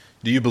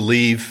Do you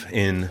believe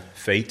in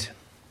fate?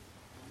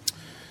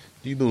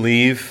 Do you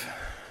believe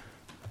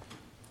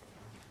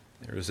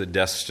there is a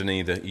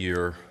destiny that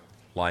your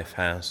life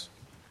has?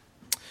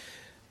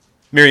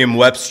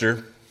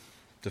 Merriam-Webster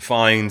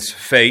defines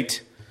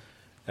fate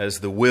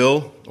as the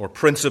will or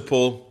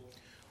principle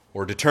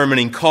or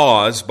determining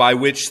cause by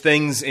which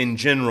things in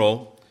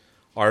general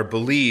are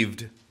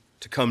believed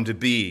to come to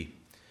be,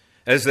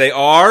 as they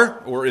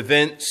are, or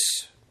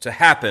events to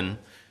happen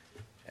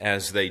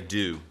as they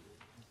do.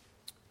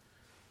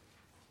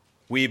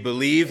 We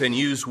believe and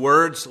use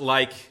words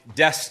like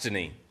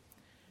destiny,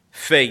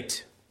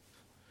 fate,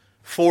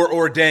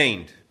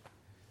 foreordained,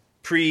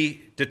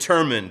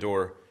 predetermined,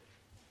 or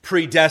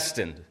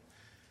predestined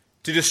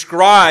to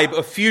describe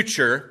a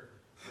future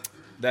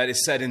that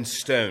is set in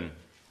stone.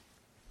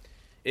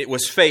 It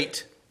was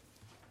fate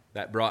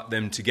that brought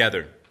them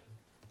together.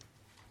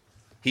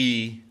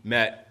 He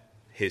met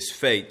his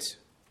fate.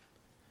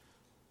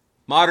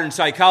 Modern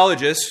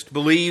psychologists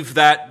believe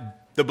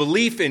that the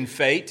belief in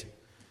fate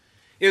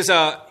is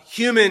a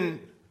human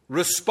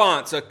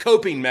response, a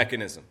coping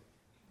mechanism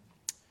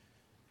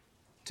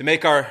to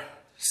make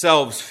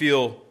ourselves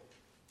feel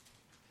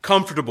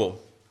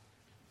comfortable,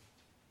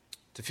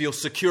 to feel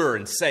secure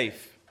and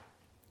safe.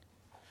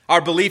 Our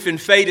belief in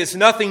fate is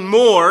nothing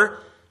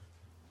more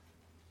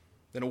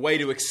than a way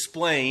to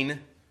explain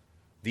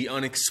the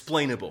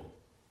unexplainable.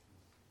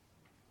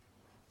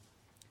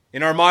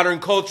 In our modern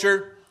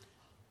culture,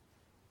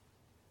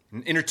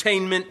 in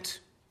entertainment,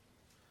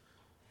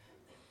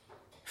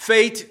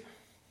 fate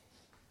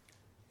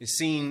is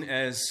seen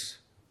as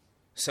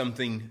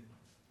something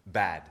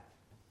bad.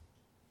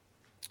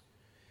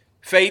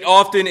 Fate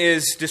often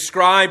is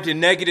described in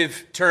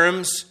negative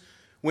terms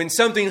when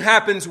something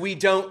happens we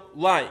don't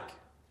like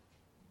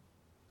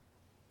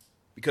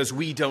because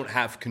we don't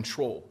have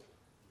control.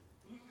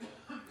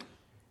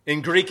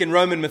 In Greek and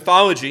Roman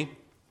mythology,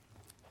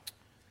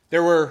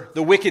 there were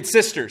the wicked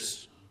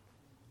sisters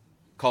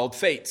called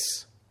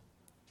Fates.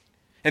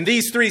 And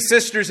these three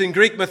sisters in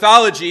Greek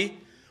mythology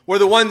were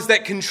the ones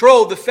that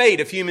controlled the fate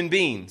of human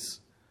beings.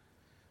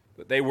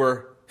 But they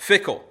were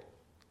fickle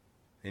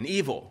and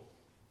evil,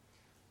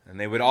 and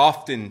they would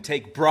often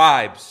take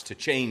bribes to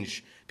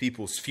change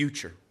people's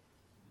future.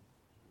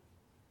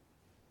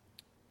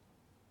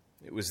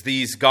 It was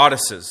these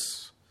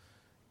goddesses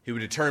who would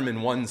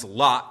determine one's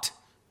lot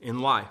in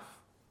life.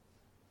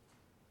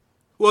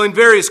 Well, in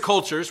various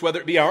cultures, whether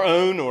it be our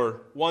own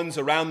or ones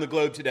around the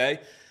globe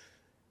today,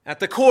 at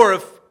the core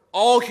of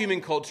all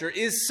human culture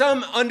is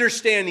some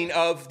understanding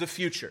of the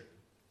future.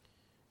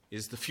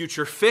 Is the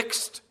future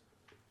fixed,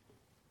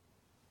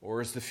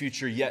 or is the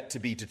future yet to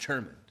be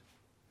determined?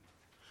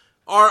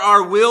 Are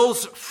our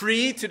wills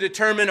free to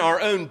determine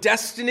our own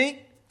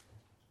destiny?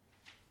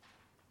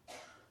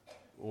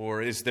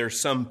 Or is there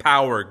some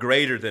power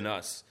greater than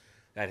us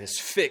that has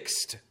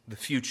fixed the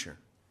future?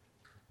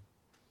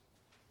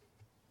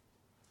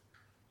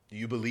 Do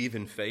you believe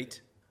in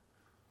fate?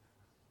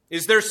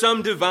 Is there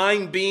some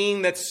divine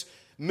being that's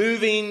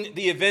moving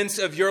the events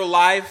of your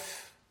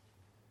life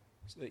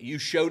so that you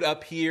showed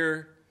up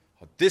here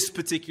on this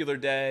particular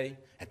day,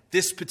 at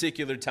this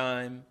particular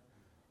time,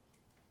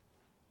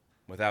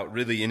 without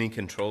really any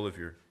control of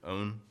your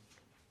own?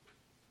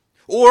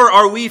 Or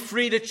are we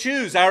free to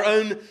choose our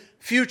own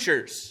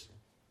futures?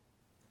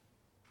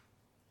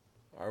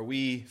 Are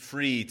we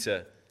free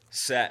to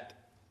set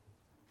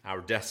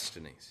our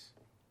destinies?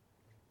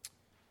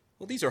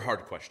 Well, these are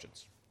hard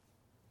questions,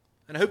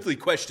 and hopefully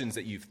questions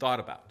that you've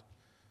thought about,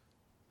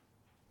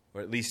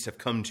 or at least have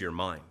come to your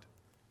mind.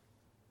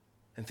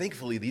 And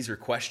thankfully, these are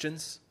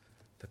questions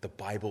that the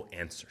Bible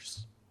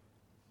answers.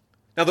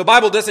 Now, the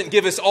Bible doesn't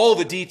give us all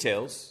the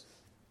details,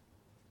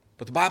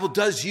 but the Bible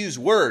does use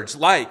words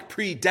like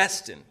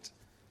predestined,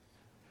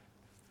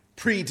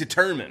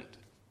 predetermined,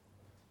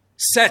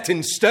 set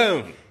in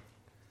stone.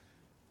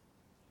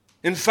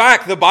 In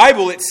fact, the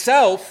Bible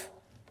itself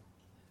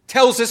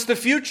tells us the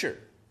future.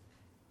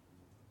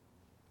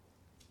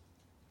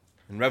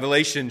 In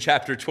Revelation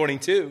chapter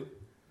 22,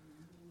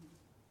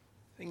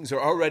 things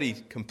are already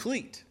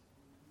complete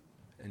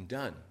and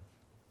done.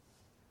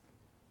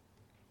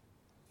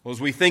 Well, as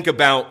we think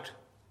about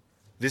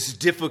this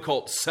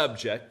difficult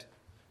subject,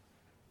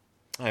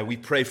 we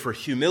pray for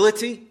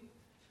humility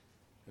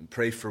and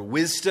pray for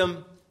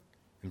wisdom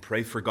and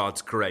pray for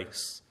God's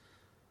grace.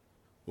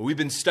 Well, we've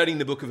been studying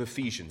the book of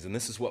Ephesians, and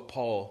this is what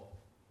Paul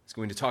is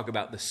going to talk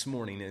about this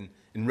morning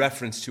in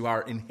reference to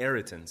our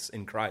inheritance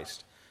in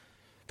Christ.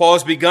 Paul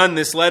has begun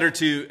this letter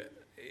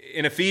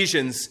in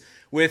Ephesians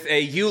with a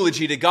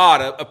eulogy to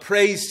God, a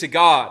praise to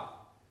God.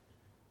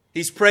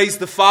 He's praised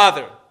the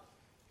Father,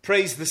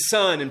 praised the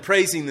Son, and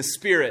praising the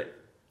Spirit.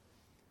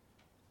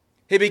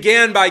 He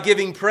began by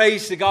giving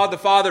praise to God the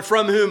Father,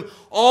 from whom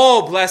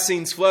all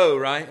blessings flow,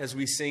 right? As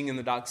we sing in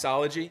the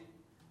doxology.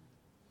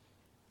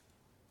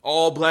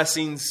 All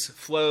blessings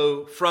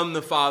flow from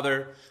the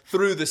Father,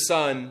 through the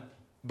Son,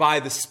 by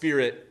the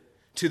Spirit,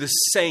 to the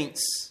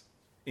saints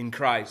in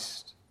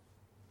Christ.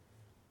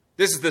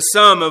 This is the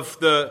sum of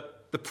the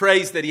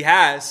praise that he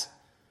has.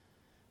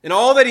 And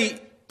all that he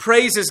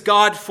praises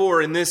God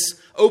for in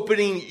this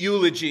opening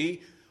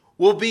eulogy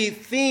will be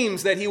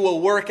themes that he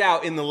will work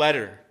out in the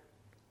letter.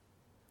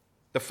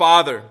 The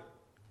Father,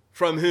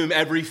 from whom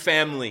every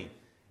family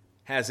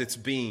has its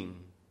being.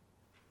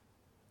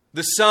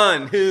 The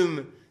Son,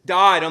 whom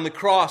died on the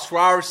cross for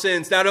our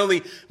sins, not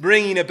only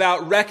bringing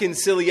about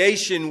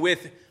reconciliation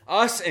with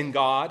us and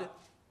God,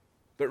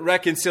 but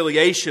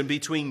reconciliation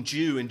between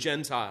Jew and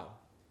Gentile.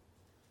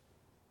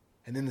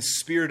 And then the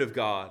Spirit of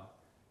God,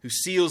 who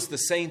seals the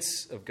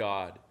saints of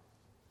God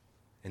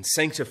and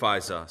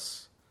sanctifies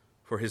us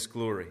for his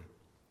glory.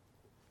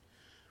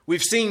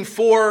 We've seen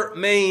 4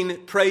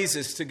 main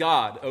praises to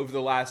God over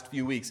the last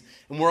few weeks,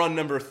 and we're on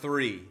number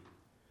 3.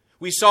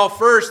 We saw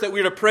first that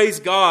we're to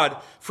praise God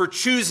for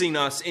choosing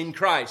us in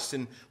Christ,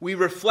 and we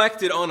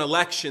reflected on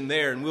election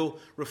there, and we'll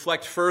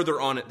reflect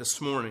further on it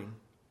this morning.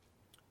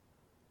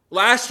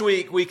 Last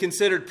week, we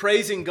considered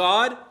praising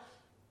God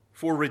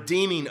for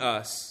redeeming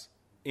us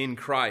in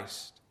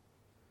Christ,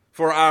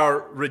 for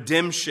our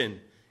redemption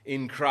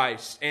in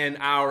Christ, and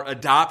our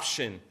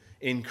adoption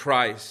in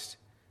Christ.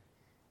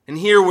 And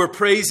here we're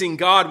praising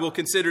God, we'll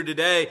consider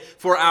today,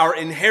 for our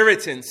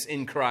inheritance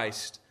in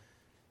Christ.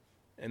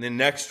 And then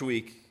next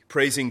week,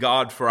 praising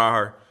God for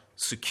our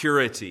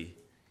security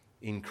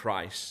in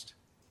Christ.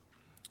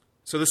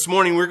 So this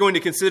morning, we're going to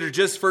consider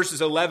just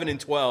verses 11 and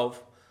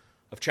 12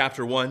 of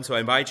chapter 1. So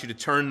I invite you to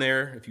turn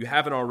there if you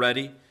haven't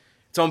already.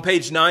 It's on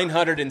page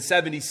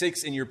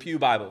 976 in your pew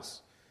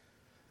Bibles.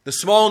 The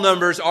small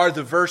numbers are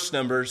the verse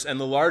numbers, and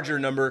the larger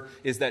number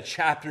is that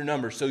chapter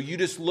number. So you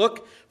just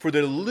look for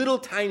the little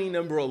tiny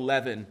number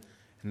 11,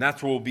 and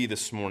that's where we'll be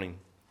this morning.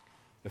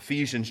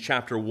 Ephesians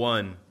chapter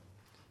 1,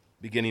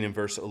 beginning in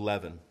verse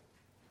 11.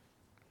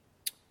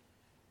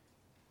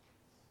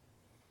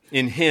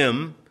 In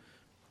him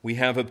we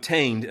have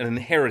obtained an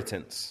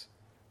inheritance,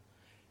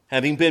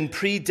 having been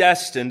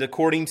predestined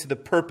according to the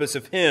purpose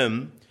of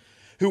him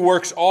who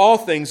works all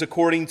things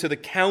according to the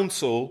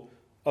counsel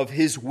of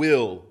his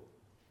will,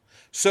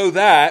 so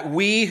that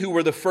we who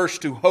were the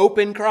first to hope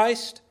in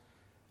Christ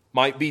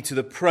might be to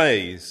the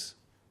praise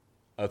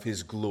of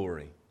his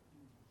glory.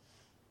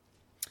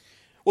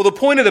 Well, the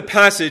point of the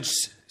passage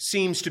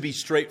seems to be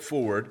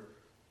straightforward.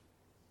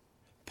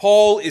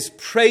 Paul is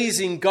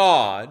praising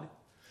God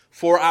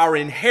for our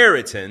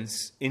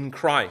inheritance in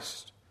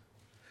Christ.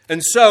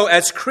 And so,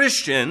 as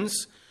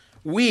Christians,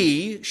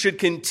 we should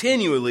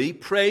continually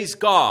praise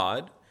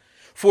God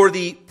for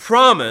the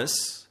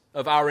promise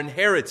of our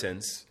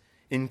inheritance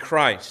in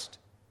Christ.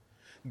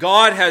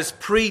 God has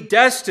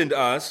predestined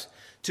us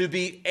to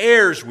be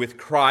heirs with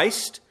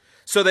Christ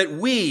so that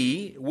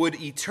we would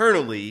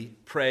eternally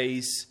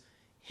praise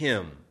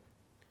him.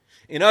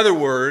 In other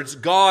words,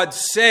 God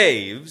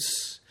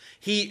saves,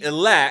 he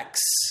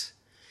elects,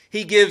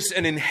 he gives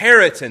an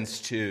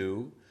inheritance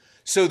to,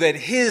 so that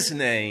his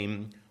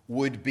name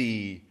would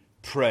be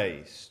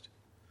praised.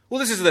 Well,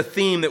 this is the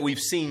theme that we've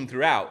seen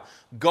throughout.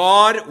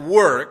 God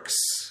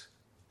works,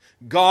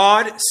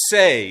 God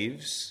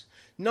saves,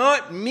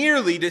 not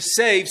merely to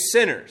save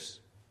sinners,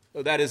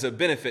 though that is a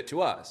benefit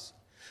to us.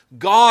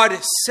 God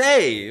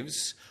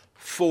saves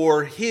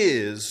for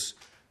his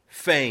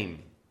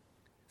fame,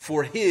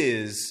 for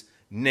his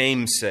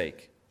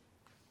namesake.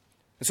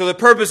 And so the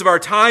purpose of our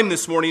time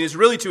this morning is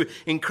really to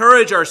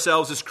encourage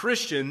ourselves as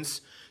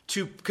Christians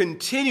to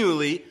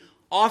continually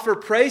offer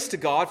praise to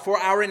God for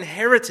our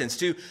inheritance,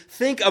 to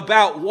think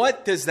about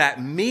what does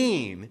that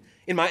mean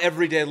in my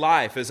everyday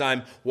life as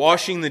I'm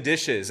washing the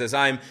dishes, as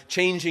I'm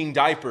changing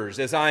diapers,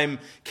 as I'm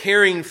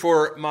caring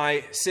for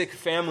my sick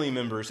family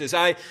members, as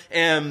I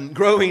am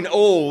growing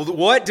old.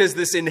 What does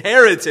this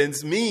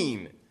inheritance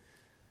mean?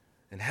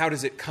 And how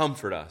does it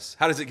comfort us?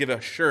 How does it give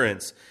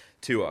assurance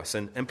to us?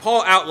 And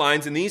Paul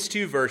outlines in these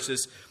 2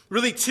 verses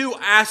really 2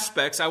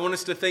 aspects I want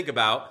us to think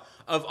about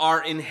of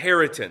our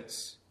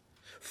inheritance.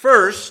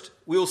 First,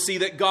 we'll see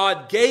that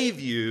God gave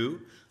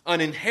you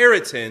an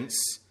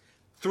inheritance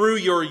through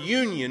your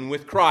union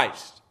with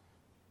Christ.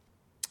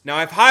 Now,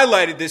 I've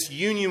highlighted this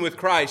union with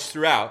Christ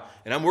throughout,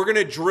 and we're going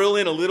to drill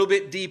in a little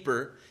bit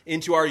deeper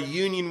into our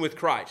union with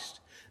Christ.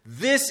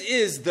 This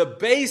is the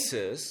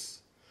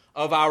basis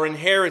of our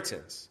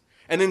inheritance.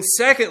 And then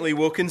secondly,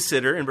 we'll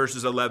consider in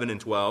verses 11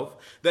 and 12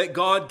 that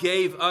God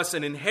gave us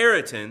an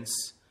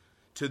inheritance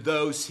to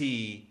those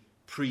he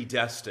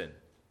predestined.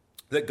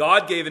 That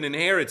God gave an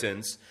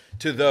inheritance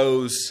to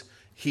those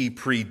he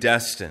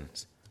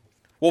predestined.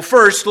 Well,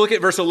 first, look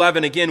at verse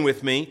 11 again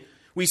with me.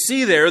 We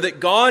see there that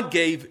God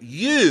gave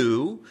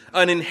you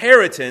an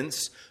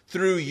inheritance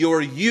through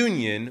your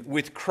union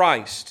with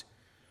Christ.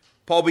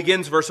 Paul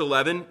begins verse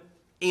 11,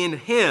 in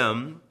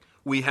him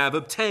we have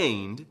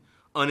obtained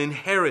an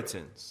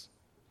inheritance.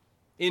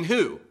 In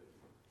who?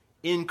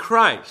 In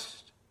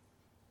Christ.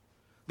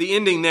 The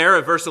ending there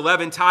of verse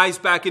 11 ties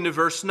back into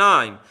verse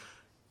 9.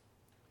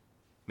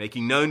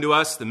 Making known to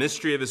us the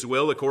mystery of his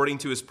will according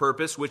to his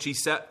purpose, which he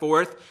set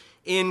forth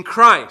in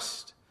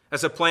Christ,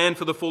 as a plan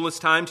for the fullness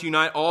time to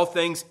unite all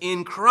things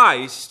in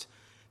Christ,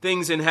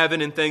 things in heaven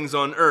and things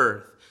on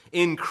earth.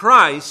 In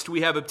Christ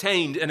we have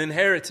obtained an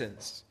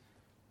inheritance.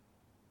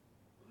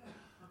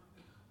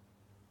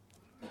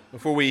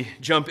 Before we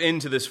jump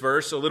into this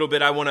verse a little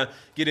bit, I want to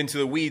get into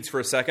the weeds for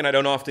a second. I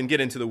don't often get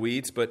into the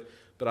weeds, but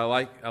I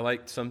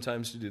like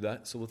sometimes to do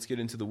that. So let's get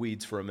into the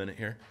weeds for a minute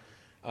here.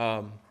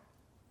 As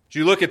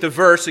you look at the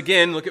verse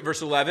again, look at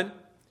verse 11.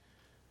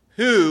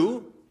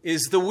 Who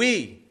is the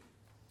we?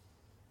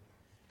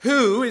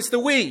 Who is the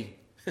we?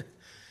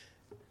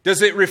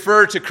 Does it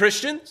refer to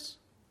Christians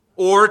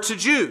or to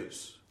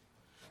Jews?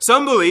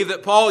 Some believe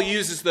that Paul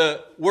uses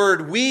the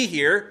word we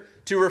here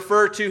to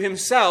refer to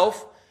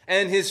himself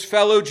and his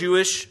fellow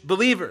Jewish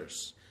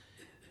believers.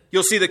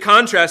 You'll see the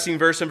contrasting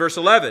verse in verse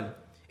 11.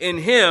 In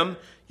him,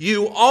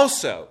 you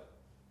also.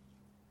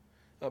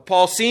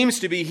 Paul seems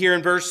to be here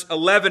in verse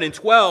 11 and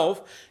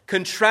 12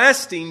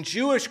 contrasting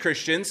Jewish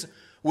Christians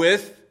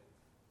with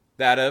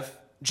that of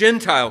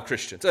Gentile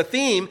Christians, a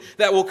theme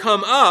that will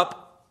come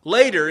up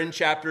later in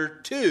chapter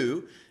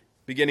 2,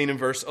 beginning in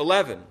verse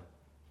 11.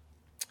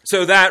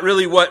 So that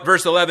really what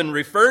verse 11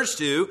 refers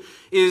to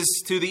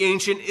is to the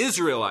ancient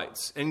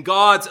Israelites and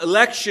God's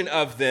election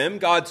of them,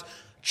 God's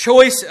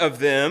choice of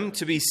them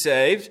to be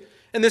saved.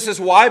 And this is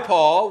why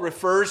Paul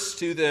refers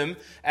to them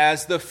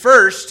as the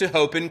first to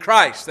hope in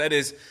Christ. That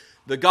is,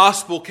 the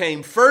gospel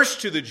came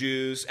first to the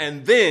Jews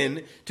and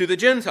then to the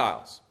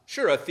Gentiles.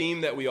 Sure, a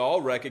theme that we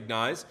all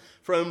recognize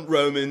from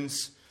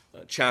Romans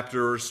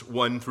chapters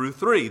 1 through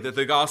 3, that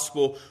the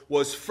gospel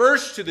was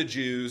first to the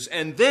Jews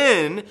and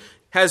then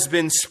has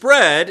been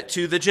spread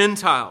to the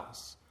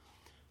Gentiles.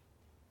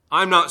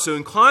 I'm not so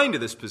inclined to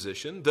this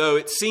position, though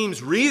it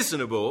seems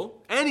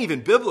reasonable and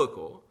even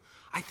biblical.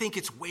 I think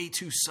it's way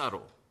too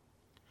subtle.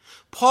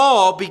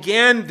 Paul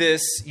began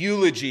this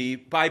eulogy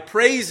by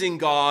praising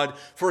God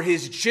for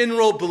his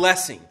general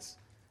blessings.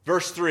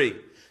 Verse 3,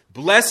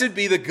 blessed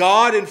be the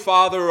God and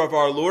Father of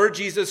our Lord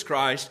Jesus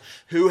Christ,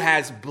 who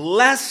has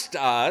blessed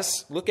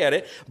us, look at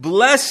it,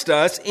 blessed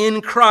us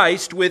in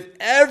Christ with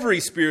every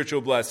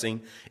spiritual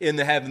blessing in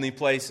the heavenly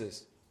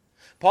places.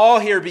 Paul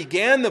here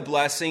began the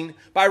blessing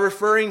by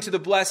referring to the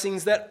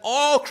blessings that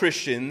all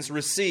Christians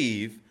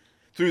receive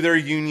through their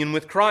union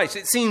with Christ.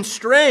 It seems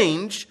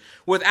strange,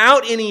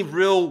 without any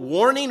real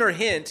warning or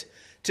hint,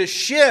 to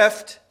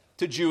shift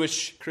to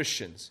Jewish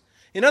Christians.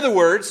 In other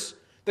words,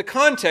 the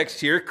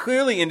context here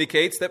clearly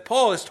indicates that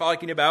Paul is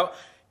talking about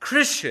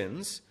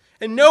Christians,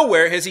 and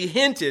nowhere has he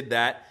hinted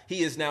that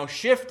he is now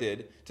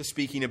shifted to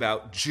speaking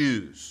about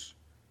Jews.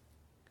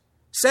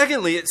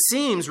 Secondly, it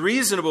seems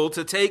reasonable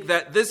to take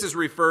that this is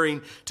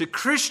referring to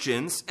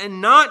Christians and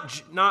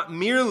not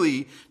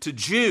merely to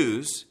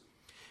Jews,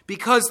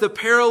 because the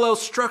parallel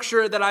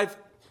structure that I've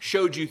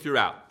showed you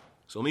throughout.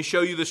 So let me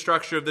show you the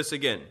structure of this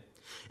again.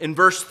 In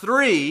verse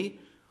 3,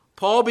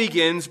 Paul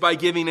begins by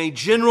giving a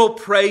general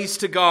praise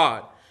to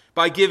God,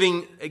 by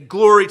giving a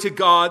glory to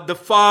God the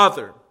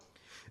Father.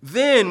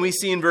 Then we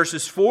see in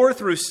verses 4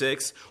 through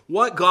 6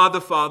 what God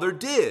the Father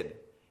did.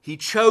 He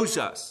chose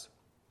us.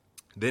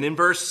 Then in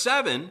verse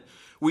 7,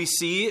 we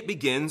see it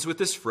begins with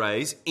this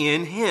phrase,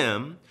 in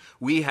him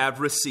we have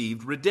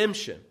received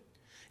redemption.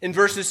 In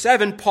verses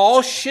 7,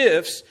 Paul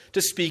shifts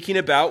to speaking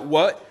about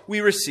what we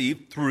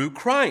received through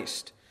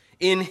Christ,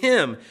 in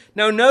him.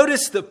 Now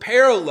notice the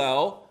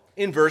parallel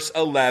in verse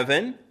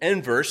 11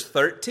 and verse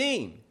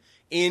 13.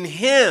 In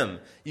him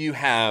you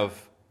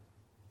have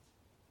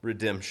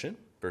redemption,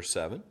 verse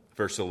 7,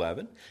 verse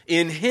 11.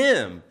 In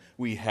him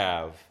we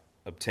have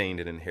obtained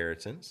an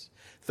inheritance.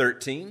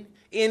 13,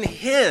 in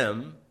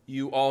him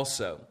you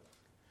also.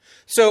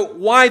 So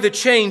why the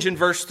change in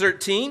verse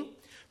 13?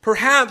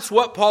 Perhaps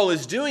what Paul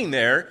is doing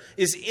there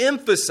is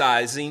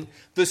emphasizing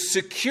the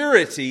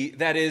security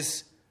that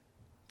is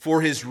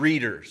for his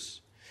readers.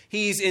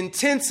 He's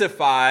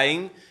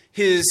intensifying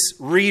his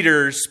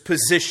readers'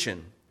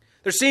 position.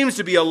 There seems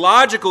to be a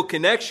logical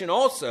connection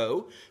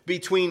also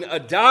between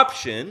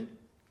adoption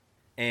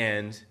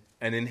and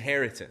an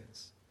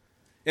inheritance.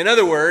 In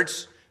other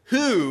words,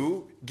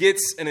 who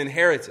gets an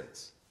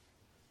inheritance?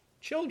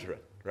 Children,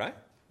 right?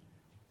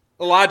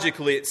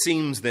 Logically, it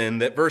seems then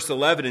that verse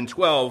 11 and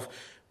 12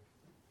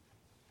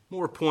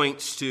 more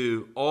points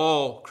to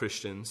all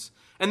Christians.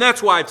 And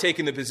that's why I've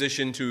taken the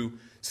position to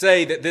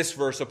say that this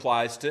verse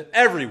applies to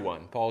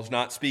everyone. Paul's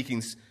not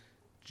speaking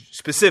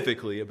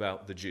specifically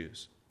about the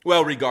Jews.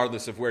 Well,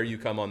 regardless of where you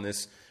come on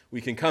this,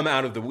 we can come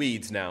out of the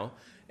weeds now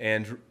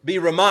and be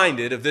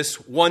reminded of this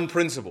one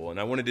principle. And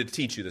I wanted to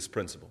teach you this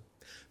principle.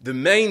 The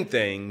main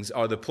things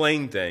are the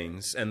plain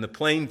things, and the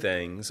plain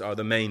things are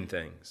the main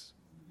things.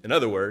 In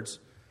other words,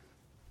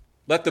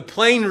 let the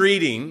plain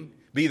reading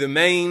be the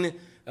main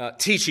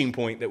teaching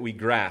point that we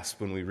grasp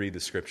when we read the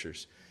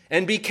Scriptures.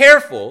 And be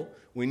careful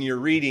when you're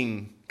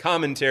reading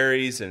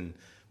commentaries and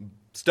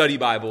study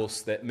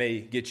Bibles that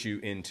may get you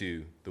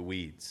into the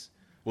weeds.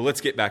 Well,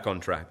 let's get back on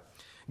track.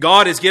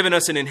 God has given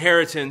us an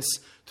inheritance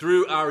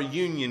through our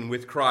union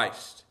with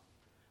Christ.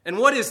 And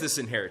what is this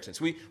inheritance?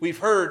 We've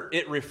heard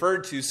it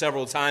referred to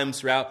several times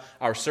throughout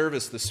our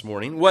service this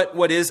morning.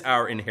 What is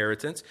our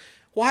inheritance?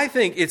 Well, I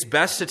think it's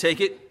best to take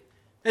it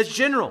as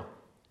general.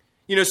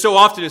 You know, so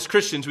often as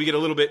Christians, we get a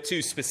little bit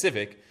too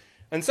specific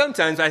And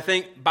sometimes I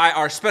think by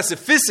our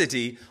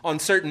specificity on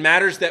certain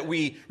matters that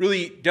we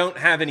really don't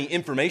have any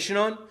information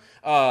on,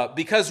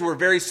 because we're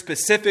very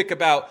specific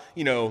about,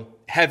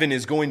 heaven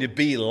is going to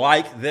be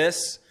like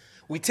this,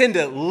 we tend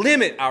to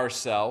limit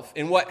ourselves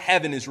in what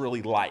heaven is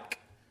really like.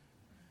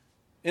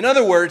 In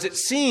other words, it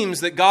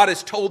seems that God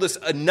has told us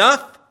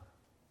enough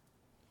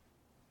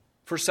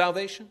for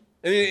salvation.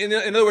 In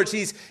other words,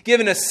 He's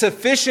given us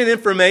sufficient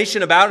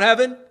information about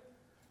heaven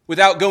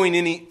without going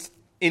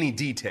any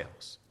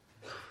details.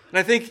 And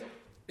I think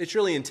it's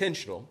really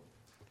intentional.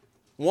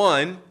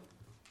 One,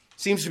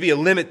 seems to be a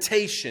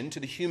limitation to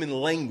the human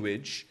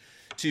language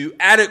to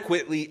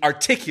adequately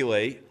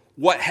articulate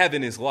what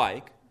heaven is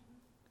like.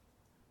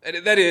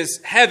 That is,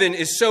 heaven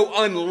is so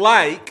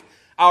unlike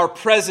our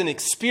present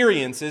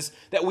experiences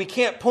that we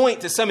can't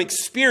point to some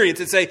experience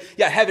and say,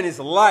 yeah, heaven is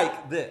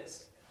like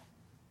this.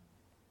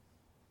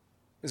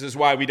 This is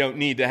why we don't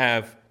need to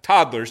have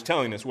toddlers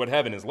telling us what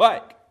heaven is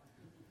like.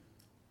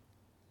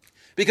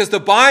 Because the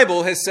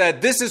Bible has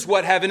said this is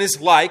what heaven is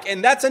like,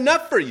 and that's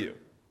enough for you.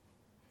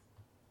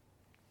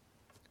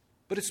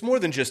 But it's more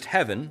than just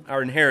heaven,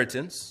 our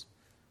inheritance.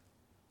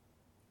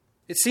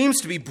 It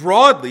seems to be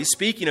broadly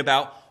speaking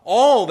about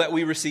all that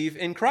we receive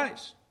in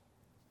Christ.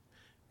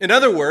 In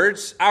other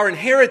words, our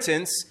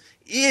inheritance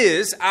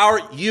is our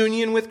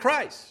union with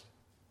Christ.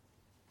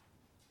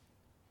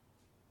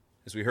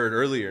 As we heard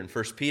earlier in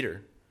 1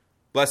 Peter,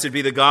 blessed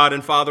be the God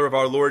and Father of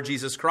our Lord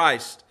Jesus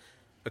Christ.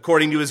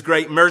 According to His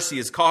great mercy,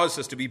 has caused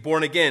us to be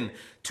born again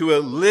to a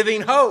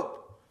living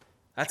hope.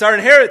 That's our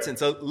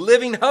inheritance, a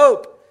living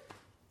hope.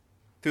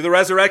 Through the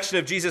resurrection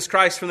of Jesus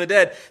Christ from the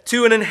dead,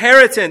 to an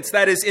inheritance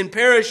that is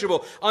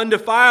imperishable,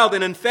 undefiled,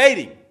 and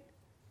unfading.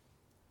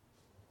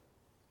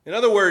 In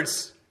other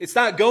words, it's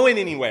not going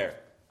anywhere.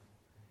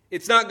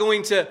 It's not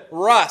going to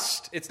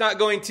rust. It's not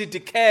going to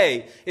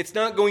decay. It's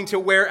not going to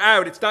wear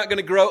out. It's not going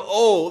to grow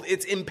old.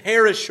 It's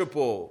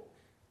imperishable.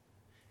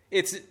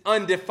 It's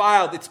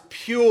undefiled. It's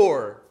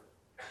pure.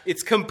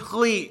 It's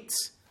complete.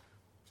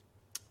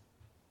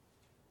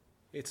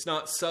 It's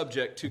not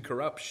subject to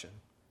corruption.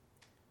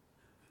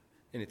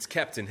 And it's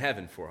kept in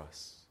heaven for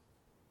us.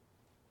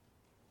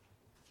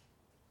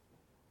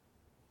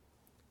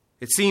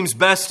 It seems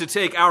best to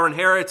take our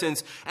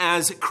inheritance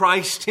as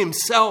Christ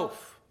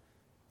Himself.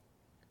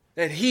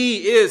 That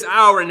He is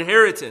our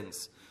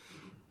inheritance.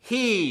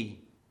 He,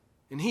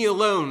 and He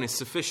alone, is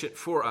sufficient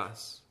for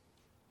us.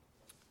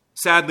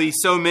 Sadly,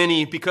 so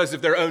many, because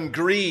of their own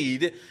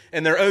greed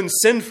and their own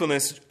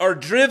sinfulness, are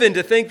driven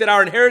to think that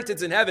our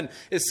inheritance in heaven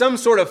is some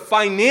sort of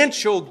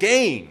financial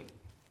gain.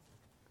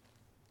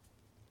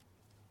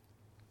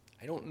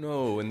 I don't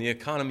know in the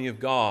economy of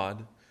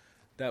God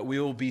that we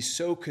will be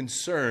so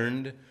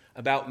concerned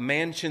about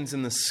mansions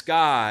in the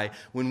sky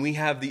when we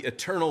have the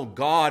eternal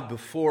God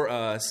before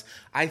us.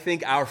 I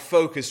think our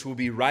focus will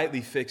be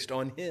rightly fixed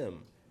on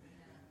Him.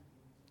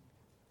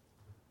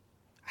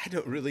 I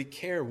don't really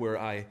care where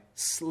I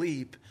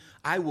sleep.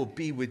 I will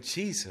be with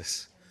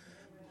Jesus.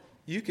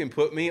 You can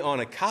put me on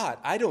a cot.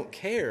 I don't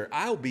care.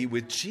 I'll be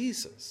with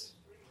Jesus.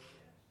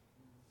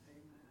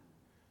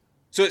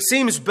 So it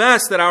seems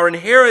best that our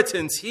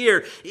inheritance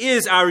here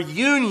is our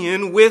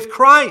union with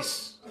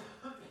Christ.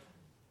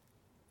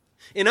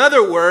 In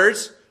other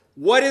words,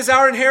 what is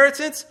our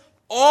inheritance?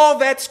 All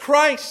that's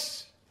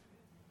Christ.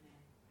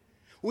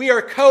 We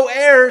are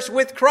co-heirs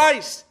with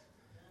Christ.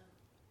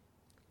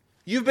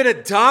 You've been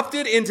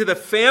adopted into the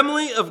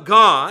family of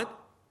God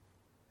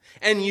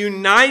and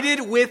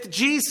united with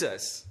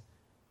Jesus.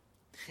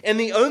 And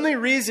the only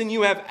reason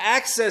you have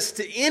access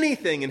to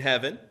anything in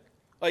heaven,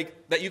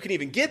 like that you can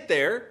even get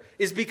there,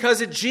 is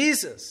because of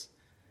Jesus.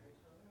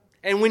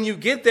 And when you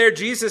get there,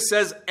 Jesus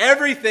says,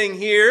 everything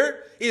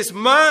here is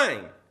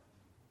mine.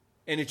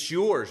 And it's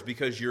yours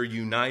because you're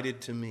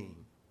united to me.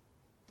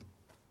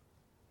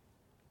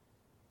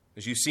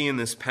 As you see in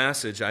this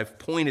passage, I've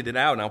pointed it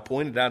out, and I'll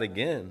point it out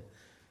again.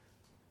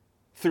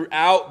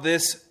 Throughout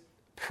this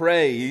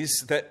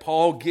praise that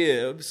Paul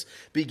gives,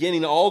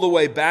 beginning all the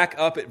way back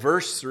up at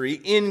verse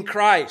 3, in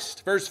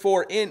Christ. Verse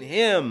 4, in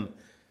Him.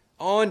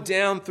 On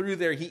down through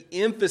there, he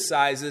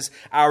emphasizes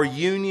our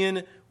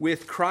union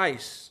with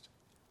Christ.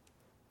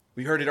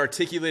 We heard it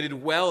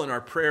articulated well in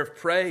our prayer of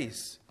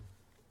praise,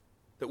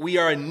 that we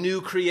are a new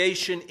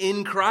creation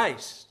in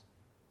Christ.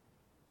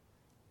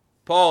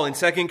 Paul in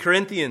 2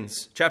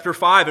 Corinthians chapter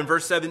 5 and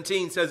verse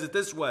 17 says it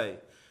this way,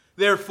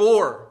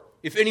 therefore,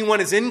 if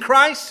anyone is in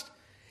Christ,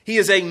 he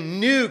is a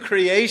new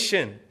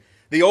creation.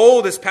 The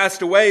old has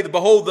passed away,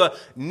 behold, the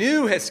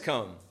new has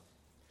come.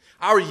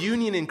 Our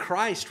union in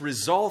Christ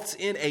results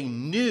in a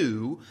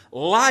new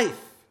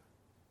life.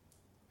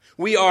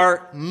 We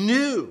are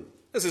new.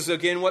 This is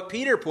again what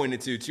Peter pointed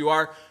to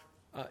our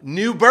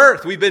new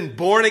birth. We've been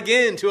born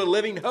again to a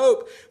living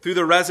hope through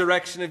the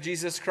resurrection of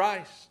Jesus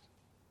Christ.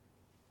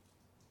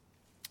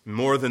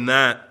 More than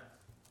that,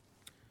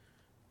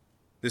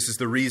 this is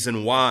the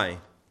reason why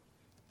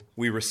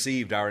we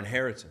received our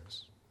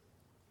inheritance.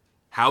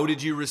 How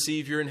did you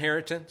receive your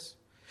inheritance?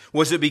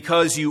 Was it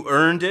because you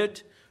earned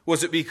it?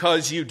 Was it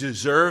because you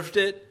deserved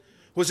it?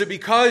 Was it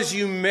because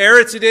you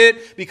merited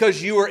it,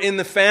 because you were in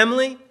the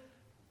family?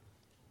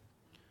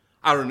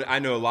 I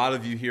know a lot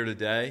of you here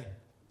today.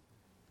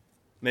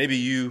 Maybe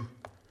you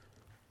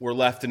were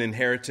left an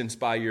inheritance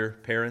by your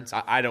parents.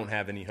 I don't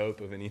have any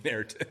hope of any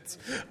inheritance.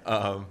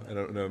 I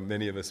don't know,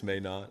 many of us may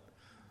not.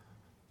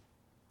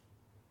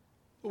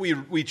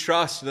 We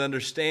trust and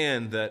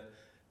understand that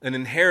an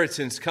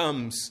inheritance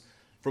comes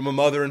from a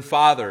mother and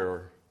father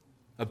or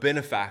a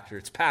benefactor.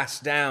 It's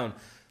passed down.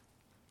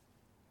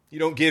 You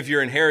don't give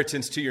your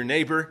inheritance to your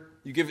neighbor.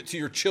 You give it to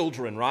your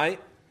children, right?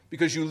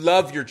 Because you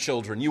love your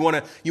children. You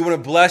want to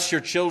bless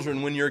your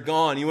children when you're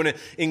gone. You want to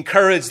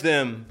encourage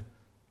them.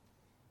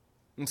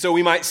 And so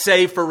we might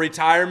save for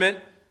retirement.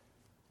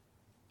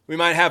 We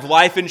might have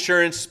life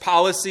insurance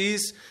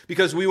policies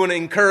because we want to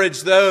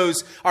encourage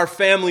those, our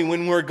family,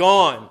 when we're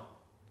gone.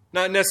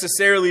 Not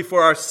necessarily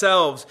for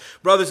ourselves.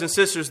 Brothers and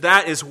sisters,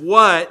 that is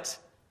what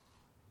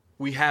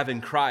we have in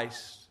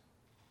Christ.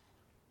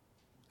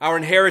 Our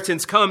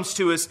inheritance comes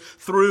to us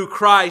through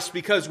Christ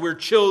because we're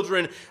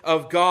children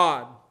of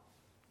God.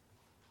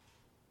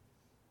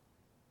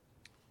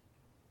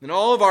 In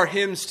all of our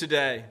hymns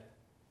today,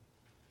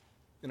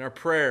 in our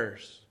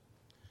prayers,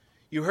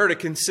 you heard a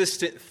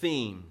consistent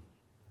theme.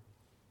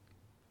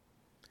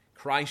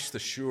 Christ the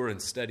sure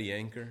and steady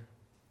anchor.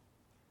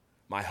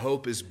 My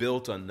hope is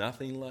built on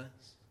nothing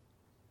less.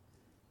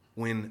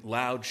 When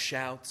loud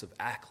shouts of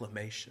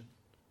acclamation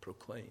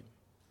proclaim,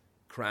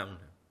 crown him,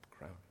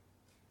 crown him.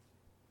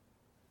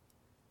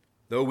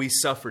 Though we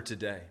suffer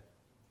today,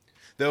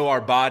 though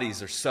our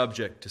bodies are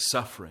subject to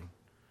suffering,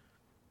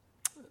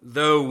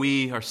 though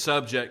we are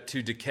subject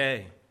to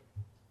decay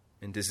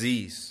and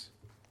disease,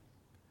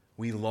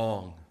 we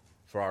long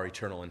for our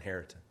eternal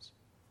inheritance.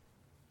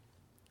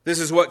 This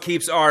is what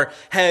keeps our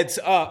heads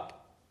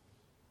up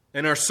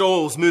and our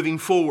souls moving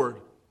forward.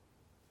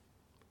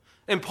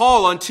 And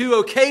Paul, on 2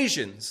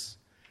 occasions,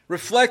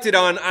 reflected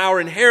on our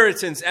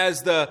inheritance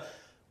as the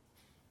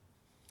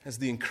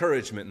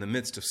encouragement in the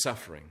midst of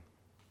suffering.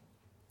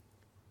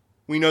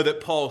 We know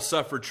that Paul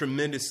suffered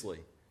tremendously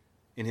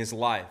in his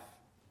life.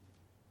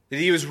 That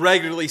he was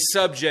regularly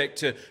subject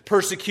to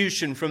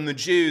persecution from the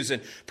Jews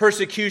and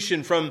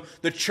persecution from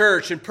the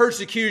church and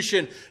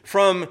persecution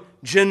from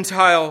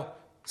Gentile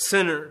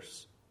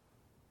sinners.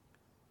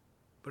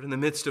 But in the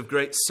midst of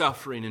great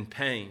suffering and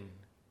pain,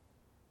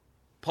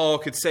 Paul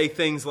could say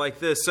things like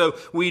this: so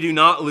we do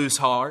not lose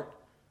heart,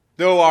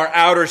 though our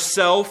outer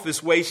self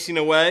is wasting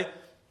away.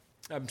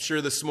 I'm sure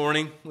this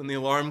morning when the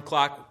alarm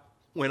clock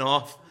went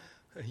off,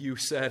 you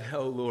said,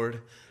 "Oh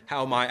Lord,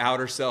 how my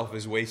outer self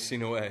is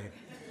wasting away."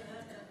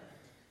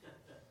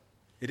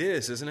 It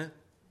is, isn't it?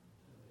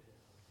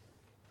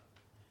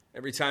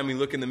 Every time we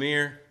look in the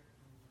mirror,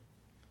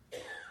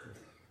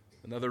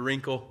 another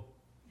wrinkle,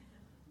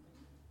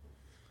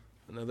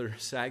 another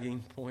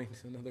sagging point,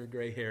 another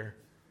gray hair.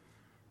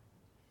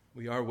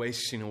 We are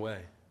wasting away.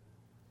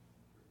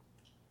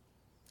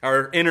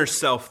 Our inner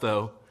self,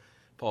 though,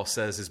 Paul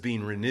says, is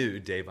being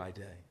renewed day by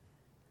day.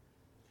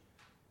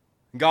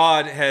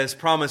 God has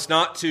promised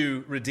not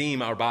to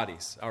redeem our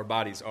bodies. Our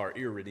bodies are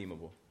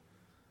irredeemable.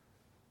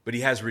 But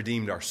He has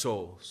redeemed our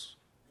souls.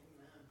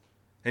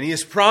 And He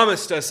has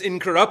promised us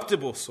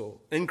incorruptible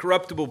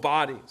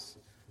bodies.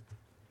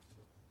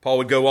 Paul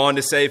would go on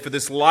to say, for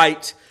this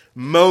light,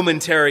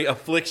 momentary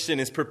affliction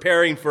is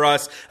preparing for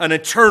us an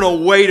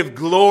eternal weight of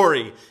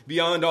glory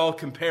beyond all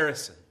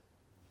comparison.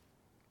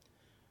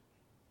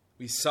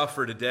 We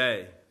suffer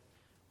today.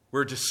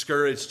 We're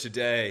discouraged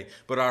today,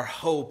 but our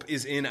hope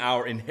is in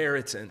our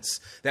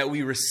inheritance that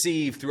we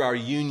receive through our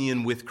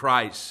union with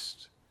Christ.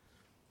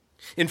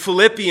 In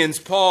Philippians,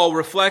 Paul,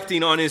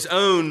 reflecting on his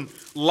own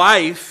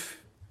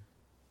life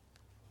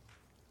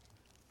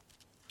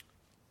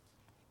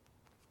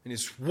and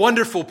his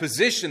wonderful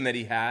position that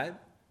he had,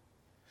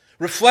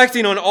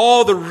 reflecting on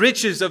all the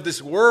riches of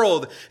this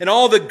world and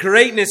all the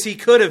greatness he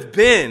could have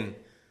been.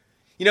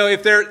 You know,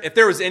 if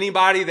there was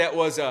anybody that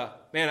was a,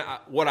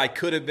 what I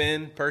could have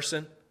been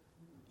person,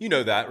 you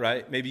know that,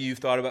 right? Maybe you've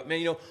thought about,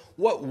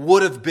 what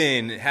would have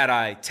been had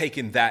I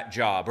taken that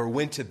job or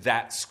went to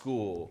that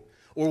school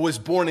or was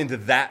born into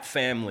that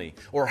family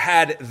or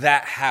had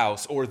that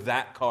house or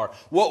that car.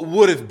 What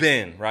would have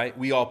been, right?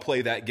 We all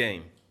play that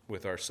game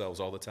with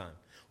ourselves all the time.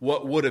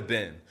 What would have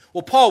been?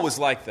 Well, Paul was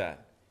like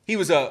that. He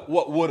was a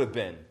what would have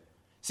been.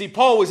 See,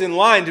 Paul was in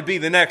line to be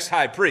the next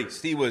high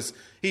priest. He was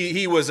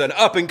an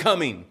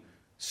up-and-coming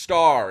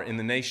star in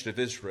the nation of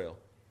Israel.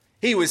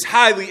 He was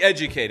highly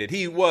educated.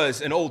 He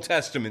was an Old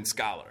Testament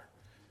scholar.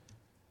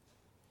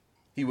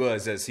 He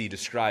was, as he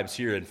describes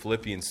here in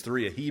Philippians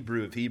 3, a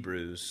Hebrew of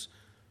Hebrews.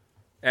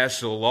 As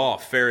to the law, a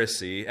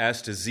Pharisee.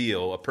 As to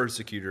zeal, a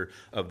persecutor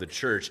of the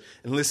church.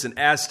 And listen,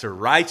 as to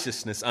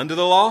righteousness under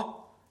the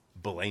law,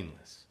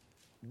 blameless.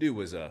 Dude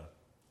was a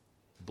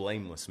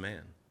blameless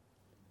man.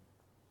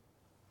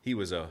 He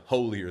was a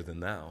holier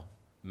than thou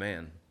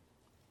man.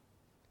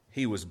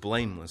 He was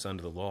blameless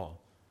under the law.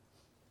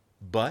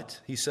 But,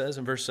 he says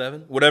in verse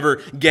 7, whatever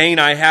gain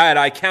I had,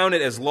 I count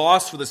it as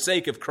loss for the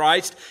sake of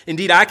Christ.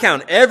 Indeed, I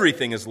count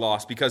everything as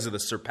loss because of the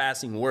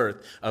surpassing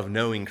worth of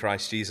knowing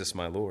Christ Jesus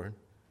my Lord.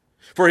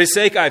 For his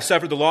sake I have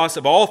suffered the loss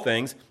of all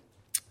things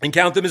and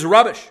count them as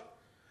rubbish,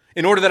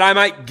 in order that I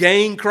might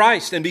gain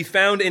Christ and be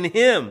found in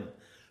him,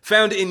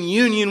 found in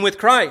union with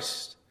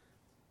Christ,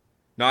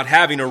 not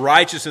having a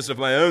righteousness of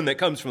my own that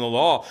comes from the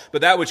law,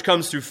 but that which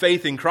comes through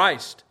faith in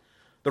Christ,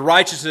 the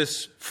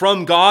righteousness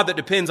from God that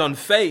depends on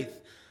faith,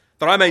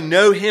 that I may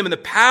know him and the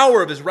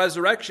power of his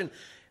resurrection,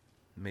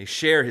 may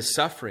share his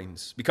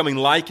sufferings, becoming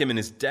like him in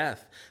his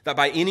death, that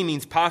by any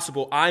means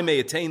possible I may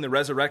attain the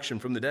resurrection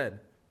from the dead.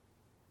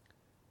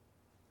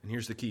 And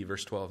here's the key,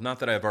 verse 12. Not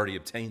that I have already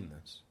obtained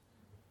this,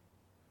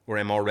 or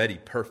am already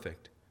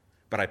perfect,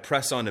 but I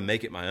press on to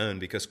make it my own,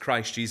 because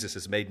Christ Jesus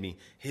has made me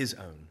his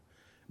own.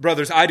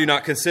 Brothers, I do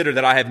not consider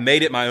that I have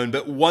made it my own,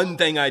 but one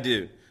thing I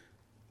do,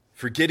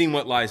 forgetting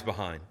what lies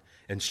behind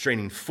and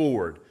straining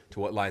forward to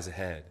what lies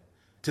ahead,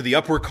 to the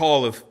upward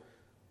call of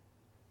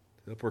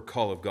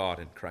God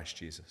in Christ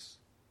Jesus.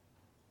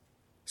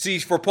 See,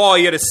 for Paul,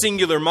 he had a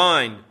singular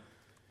mind.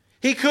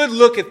 He could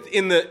look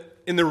in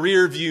the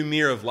rear view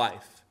mirror of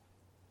life.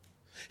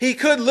 He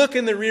could look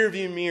in the rear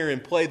view mirror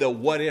and play the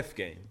what if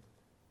game.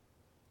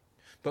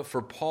 But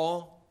for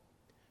Paul,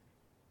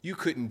 you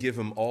couldn't give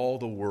him all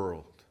the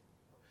world.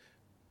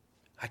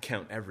 I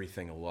count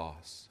everything a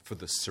loss for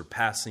the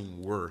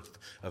surpassing worth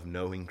of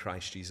knowing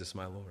Christ Jesus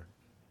my Lord.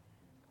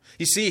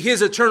 You see,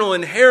 his eternal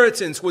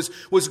inheritance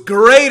was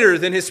greater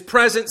than his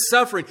present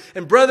suffering.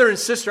 And brother and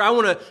sister, I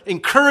want to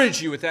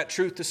encourage you with that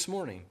truth this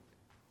morning.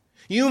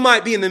 You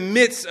might be in the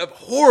midst of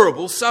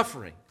horrible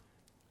suffering.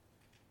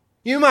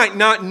 You might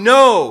not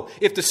know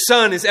if the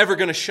sun is ever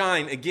going to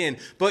shine again,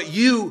 but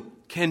you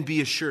can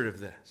be assured of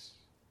this,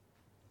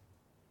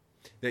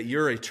 that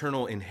your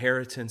eternal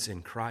inheritance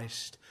in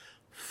Christ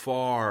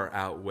far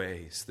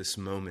outweighs this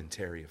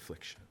momentary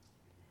affliction.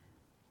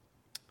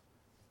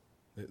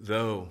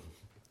 Though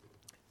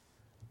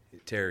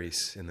it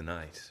tarries in the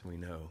night, we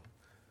know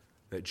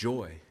that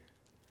joy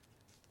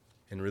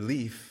and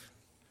relief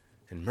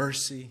and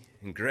mercy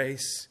and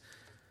grace,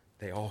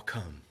 they all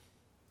come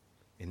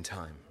in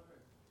time.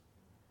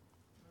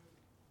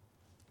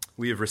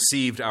 We have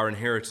received our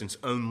inheritance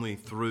only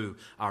through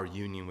our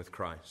union with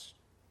Christ.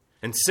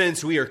 And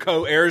since we are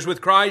co-heirs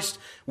with Christ,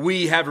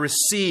 we have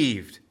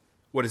received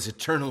what is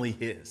eternally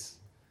his.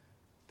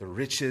 The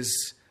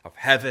riches of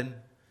heaven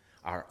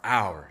are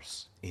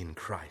ours in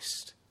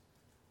Christ.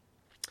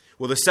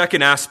 Well, the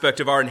second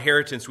aspect of our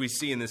inheritance we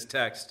see in this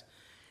text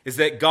is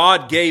that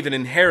God gave an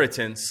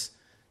inheritance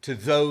to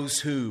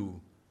those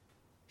who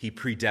he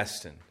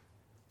predestined.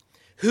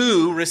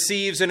 Who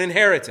receives an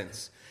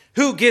inheritance?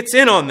 Who gets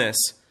in on this?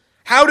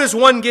 How does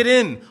one get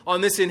in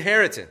on this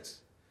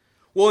inheritance?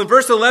 Well, in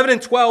verse 11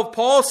 and 12,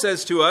 Paul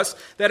says to us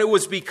that it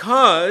was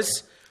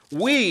because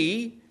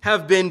we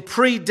have been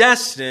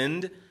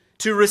predestined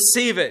to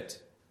receive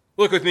it.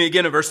 Look with me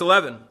again at verse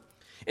 11.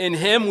 In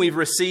him we've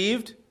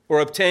received or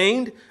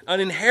obtained an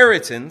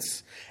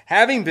inheritance,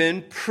 having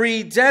been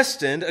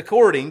predestined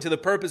according to the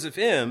purpose of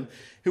him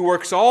who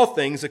works all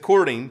things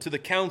according to the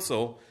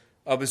counsel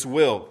of his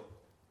will.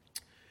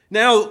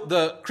 Now,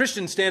 the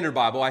Christian Standard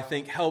Bible, I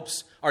think,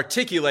 helps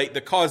articulate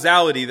the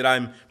causality that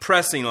I'm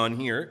pressing on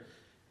here.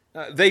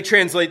 They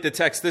translate the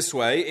text this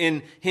way: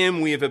 in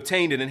him we have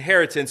obtained an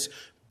inheritance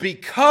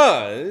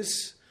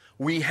because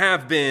we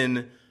have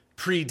been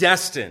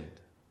predestined.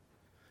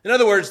 In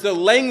other words, the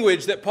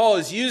language that Paul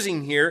is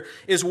using here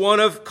is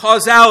one of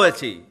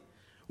causality.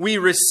 We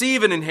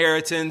receive an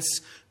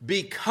inheritance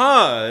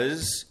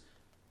because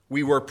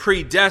we were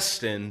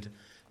predestined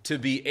to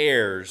be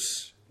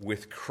heirs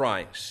with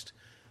Christ.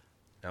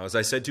 Now, as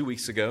I said 2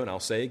 weeks ago, and I'll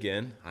say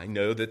again, I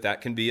know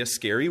that can be a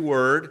scary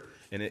word,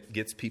 and it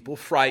gets people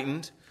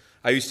frightened.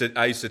 I used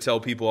to tell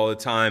people all the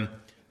time,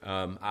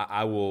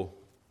 I will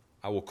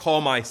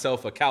call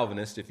myself a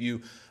Calvinist if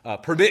you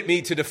permit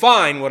me to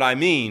define what I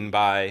mean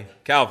by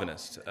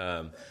Calvinist.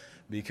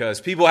 Because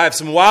people have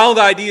some wild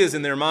ideas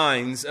in their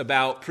minds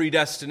about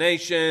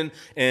predestination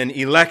and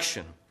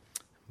election.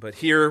 But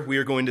here we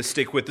are going to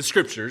stick with the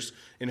Scriptures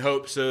in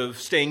hopes of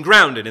staying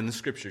grounded in the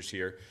Scriptures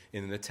here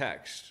in the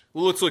text.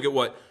 Well, let's look at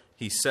what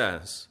he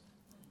says.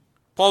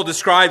 Paul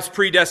describes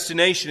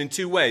predestination in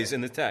two ways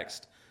in the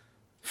text.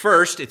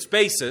 First, its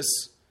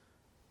basis,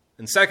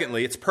 and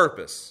secondly, its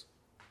purpose.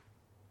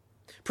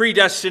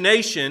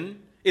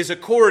 Predestination is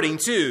according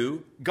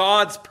to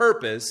God's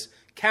purpose,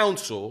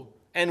 counsel,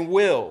 and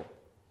will.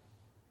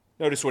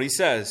 Notice what he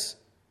says.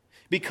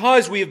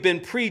 Because we have been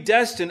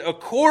predestined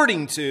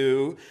according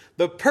to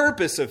the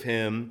purpose of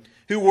him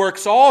who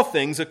works all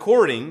things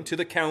according to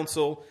the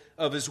counsel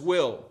of his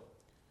will.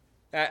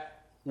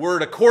 That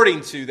word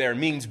according to there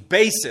means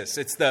basis.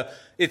 It's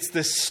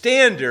the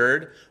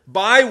standard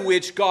by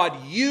which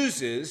God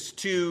uses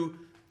to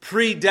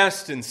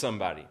predestine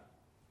somebody.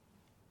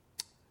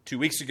 2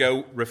 weeks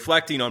ago,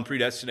 reflecting on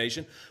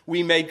predestination,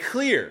 we made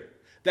clear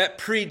that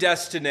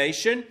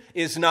predestination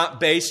is not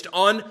based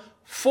on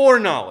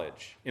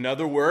foreknowledge. In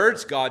other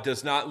words, God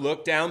does not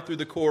look down through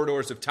the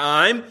corridors of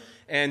time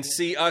and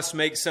see us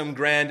make some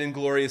grand and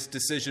glorious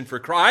decision for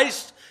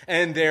Christ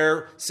and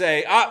there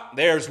say,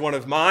 there's one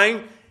of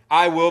mine,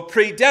 I will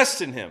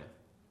predestine him.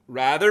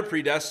 Rather,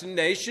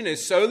 predestination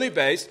is solely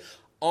based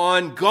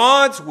on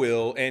God's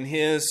will and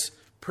his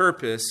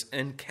purpose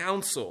and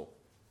counsel.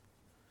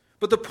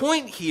 But the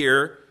point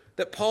here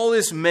that Paul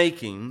is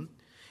making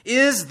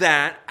is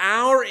that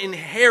our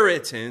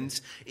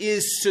inheritance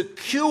is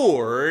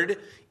secured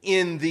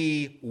in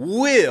the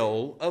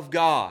will of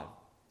God.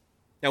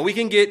 Now, we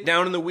can get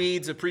down in the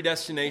weeds of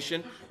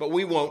predestination, but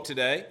we won't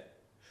today.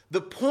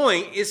 The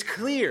point is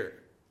clear.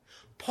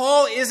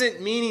 Paul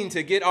isn't meaning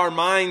to get our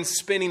minds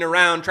spinning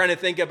around trying to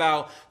think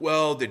about,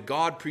 well, did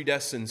God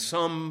predestine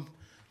some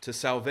to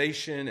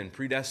salvation and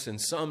predestine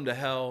some to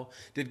hell?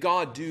 Did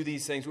God do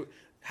these things?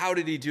 How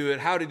did he do it?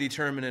 How did he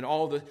determine it?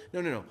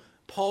 No.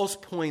 Paul's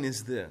point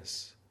is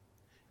this.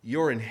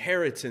 Your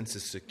inheritance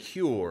is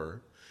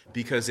secure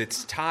because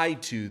it's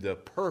tied to the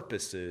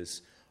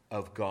purposes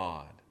of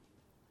God.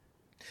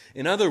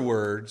 In other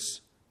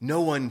words,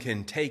 no one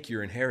can take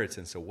your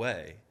inheritance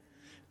away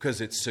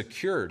because it's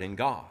secured in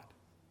God.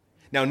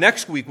 Now,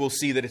 next week we'll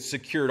see that it's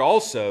secured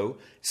also,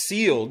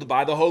 sealed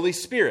by the Holy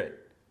Spirit.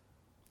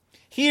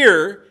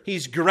 Here,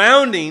 he's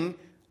grounding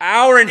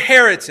our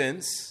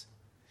inheritance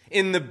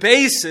in the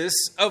basis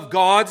of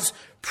God's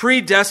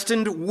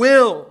predestined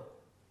will.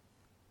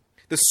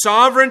 The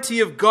sovereignty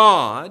of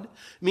God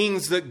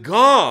means that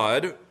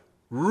God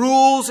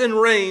rules and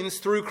reigns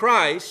through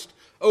Christ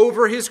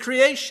over his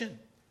creation.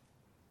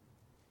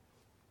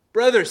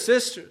 Brothers,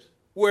 sisters,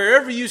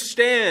 wherever you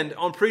stand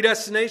on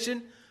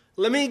predestination,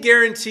 let me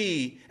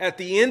guarantee at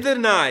the end of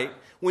the night,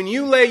 when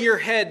you lay your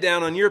head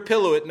down on your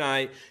pillow at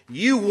night,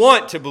 you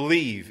want to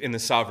believe in the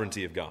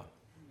sovereignty of God.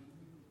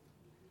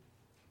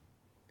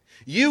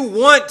 You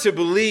want to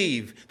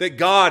believe that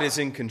God is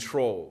in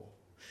control.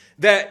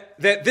 That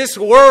this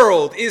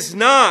world is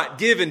not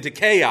given to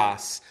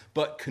chaos,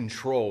 but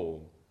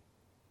control.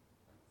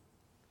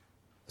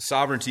 The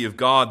sovereignty of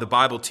God, the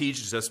Bible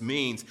teaches us,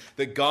 means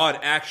that God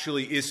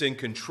actually is in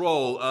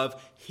control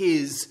of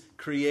his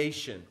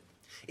creation.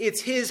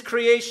 It's his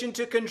creation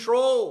to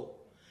control.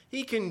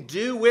 He can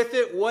do with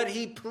it what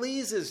he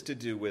pleases to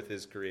do with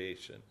his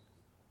creation.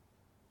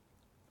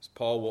 As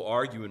Paul will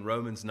argue in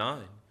Romans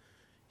 9,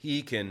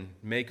 he can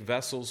make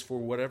vessels for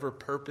whatever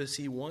purpose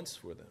he wants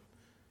for them.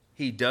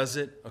 He does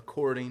it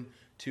according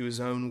to his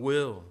own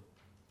will.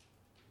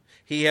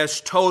 He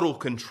has total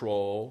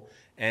control,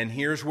 and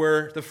here's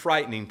where the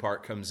frightening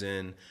part comes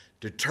in: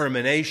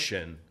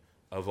 determination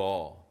of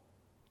all.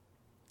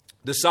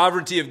 The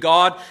sovereignty of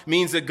God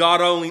means that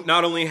God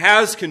not only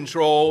has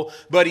control,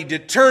 but he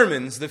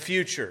determines the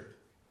future.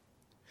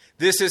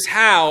 This is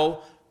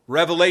how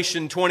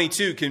Revelation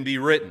 22 can be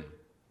written.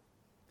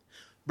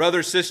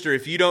 Brother, sister,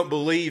 if you don't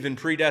believe in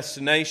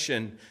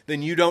predestination,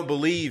 then you don't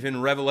believe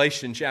in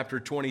Revelation chapter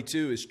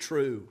 22 is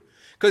true.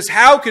 Because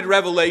how could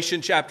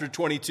Revelation chapter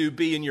 22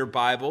 be in your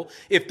Bible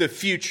if the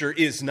future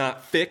is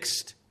not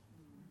fixed?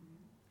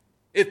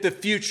 If the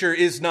future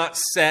is not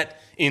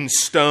set in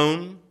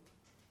stone?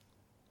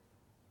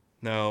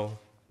 No,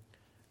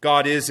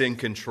 God is in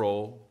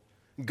control.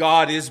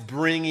 God is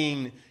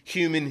bringing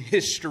human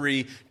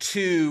history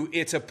to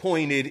its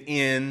appointed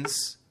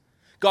ends.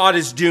 God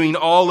is doing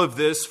all of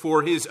this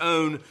for his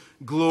own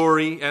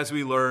glory, as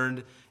we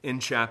learned in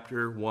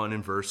chapter 1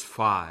 and verse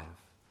 5.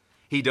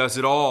 He does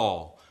it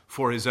all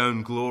for his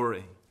own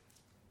glory.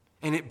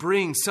 And it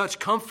brings such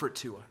comfort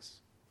to us.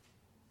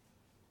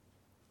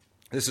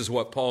 This is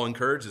what Paul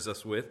encourages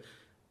us with.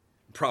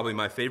 Probably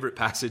my favorite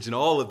passage in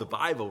all of the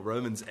Bible,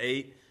 Romans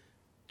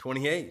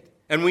 8:28.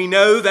 And we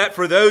know that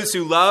for those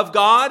who love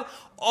God,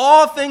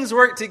 all things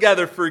work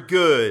together for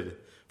good,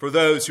 for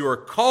those who are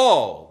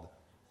called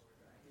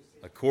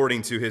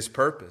according to his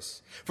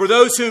purpose. For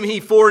those whom he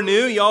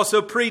foreknew, he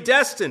also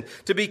predestined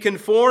to be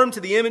conformed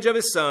to the image of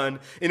his Son,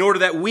 in order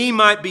that we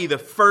might be the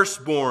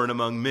firstborn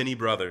among many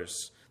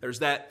brothers. There's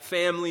that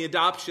family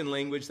adoption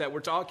language that we're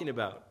talking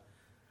about.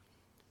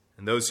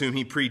 And those whom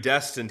he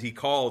predestined, he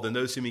called. And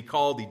those whom he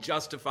called, he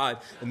justified.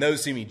 And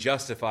those whom he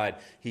justified,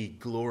 he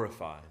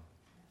glorified.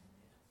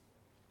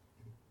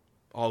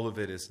 All of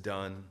it is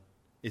done.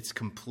 It's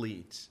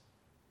complete.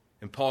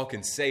 And Paul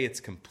can say it's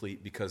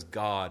complete because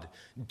God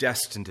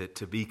destined it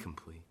to be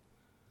complete.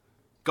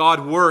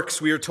 God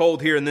works, we are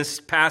told here in this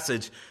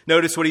passage.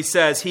 Notice what he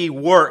says. He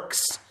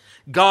works.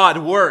 God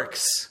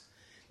works.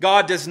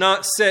 God does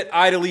not sit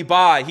idly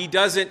by. He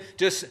doesn't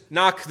just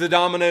knock the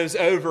dominoes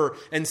over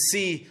and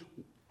see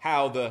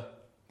how the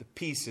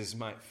pieces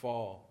might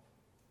fall.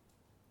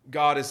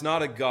 God is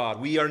not a God.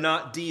 We are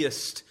not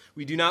deists.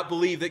 We do not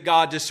believe that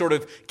God just sort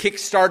of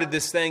kick-started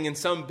this thing in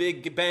some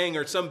big bang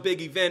or some big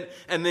event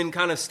and then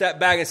kind of step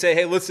back and say,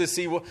 hey, let's just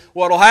see what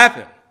will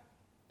happen.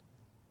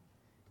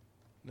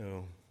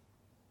 No.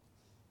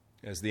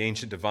 As the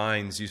ancient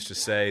divines used to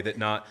say, that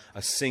not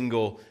a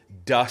single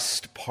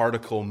dust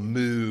particle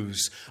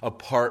moves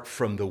apart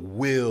from the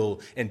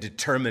will and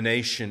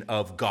determination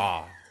of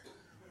God.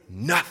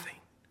 Nothing.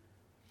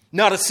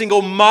 Not a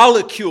single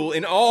molecule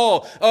in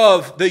all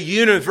of the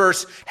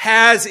universe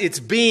has its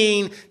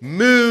being,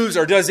 moves,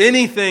 or does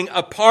anything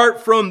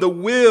apart from the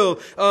will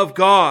of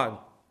God.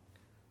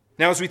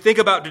 Now, as we think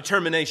about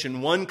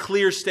determination, one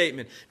clear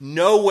statement: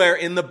 nowhere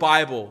in the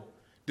Bible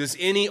does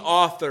any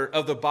author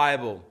of the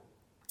Bible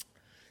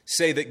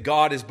say that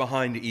God is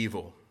behind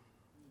evil.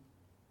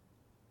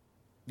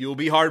 You'll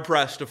be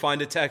hard-pressed to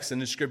find a text in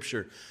the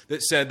Scripture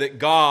that said that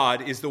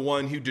God is the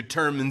one who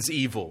determines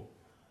evil.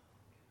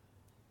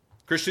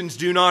 Christians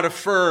do not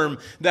affirm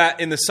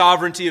that in the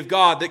sovereignty of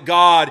God, that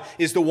God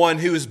is the one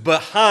who is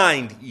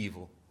behind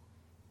evil.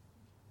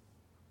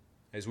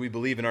 As we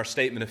believe in our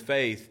statement of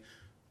faith,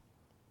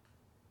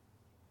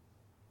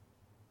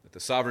 that the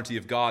sovereignty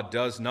of God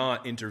does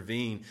not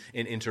intervene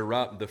and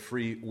interrupt the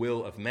free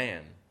will of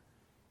man.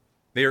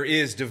 There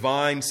is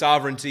divine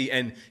sovereignty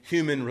and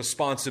human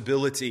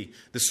responsibility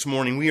this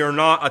morning. We are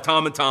not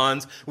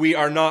automatons. We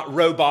are not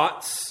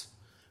robots.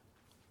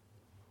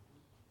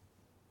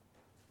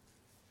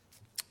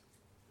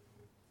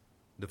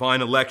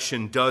 Divine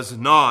election does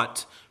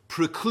not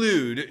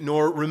preclude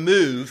nor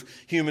remove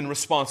human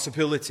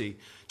responsibility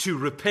to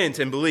repent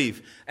and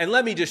believe. And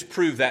let me just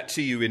prove that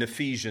to you in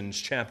Ephesians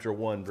chapter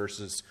 1,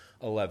 verses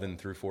 11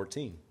 through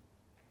 14.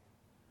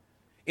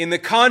 In the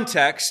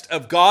context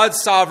of God's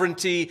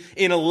sovereignty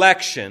in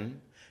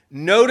election,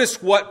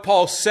 notice what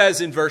Paul says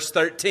in verse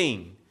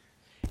 13.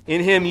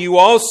 In him you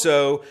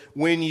also,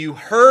 when you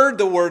heard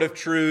the word of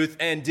truth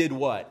and did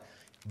what?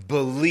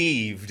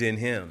 Believed in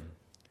him.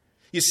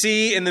 You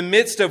see, in the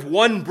midst of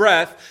one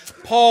breath,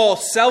 Paul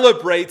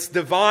celebrates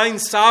divine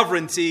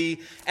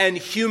sovereignty and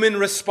human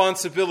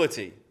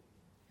responsibility.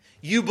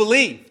 You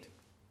believed.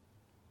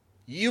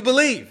 You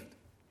believed.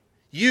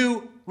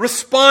 You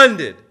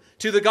responded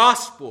to the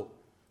gospel.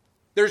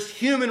 There's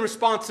human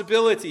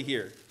responsibility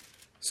here.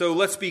 So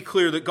let's be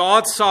clear that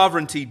God's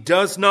sovereignty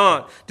does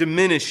not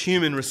diminish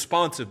human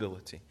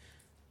responsibility.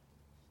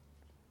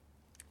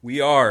 We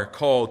are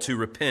called to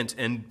repent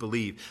and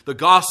believe. The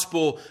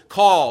gospel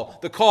call,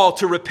 the call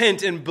to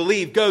repent and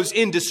believe, goes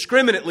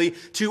indiscriminately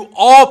to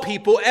all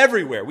people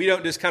everywhere. We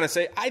don't just kind of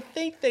say, I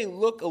think they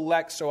look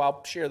elect, so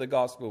I'll share the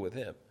gospel with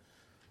him.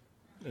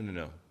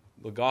 No.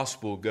 The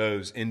gospel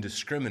goes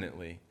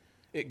indiscriminately.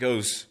 It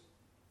goes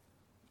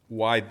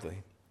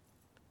widely.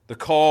 The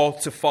call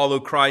to follow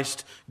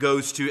Christ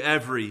goes to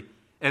every,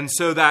 and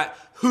so that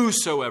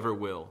whosoever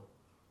will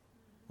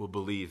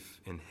believe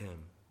in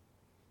him.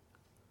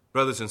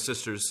 Brothers and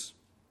sisters,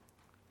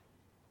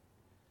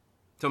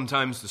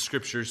 sometimes the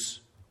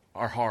Scriptures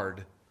are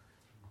hard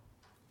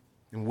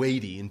and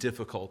weighty and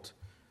difficult.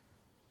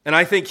 And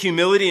I think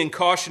humility and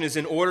caution is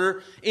in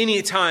order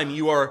anytime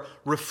you are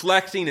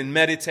reflecting and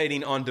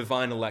meditating on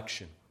divine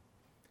election.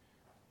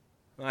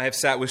 I have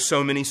sat with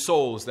so many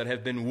souls that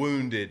have been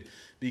wounded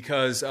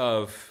because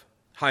of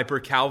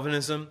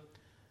hyper-Calvinism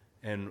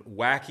and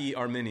wacky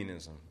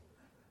Arminianism.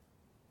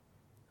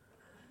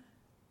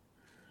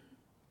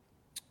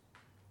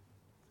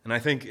 And I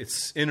think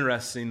it's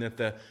interesting that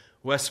the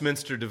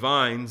Westminster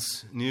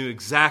Divines knew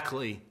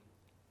exactly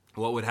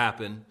what would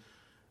happen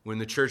when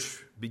the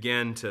church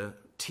began to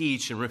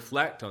teach and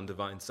reflect on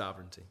divine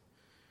sovereignty.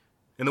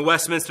 In the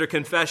Westminster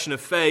Confession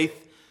of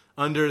Faith,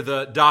 under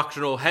the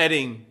doctrinal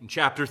heading in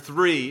chapter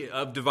 3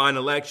 of divine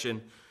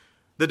election,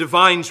 the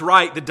divines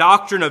write, the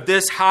doctrine of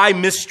this high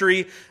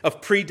mystery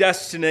of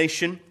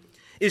predestination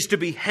is to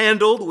be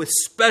handled with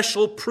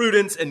special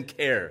prudence and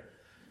care,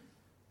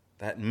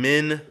 that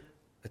men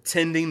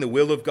attending the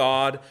will of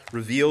God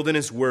revealed in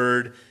His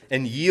Word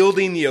and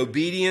yielding the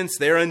obedience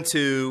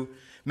thereunto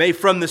may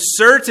from the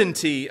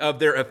certainty of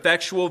their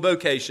effectual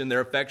vocation, their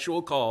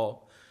effectual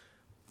call,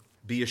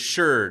 be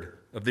assured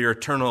of their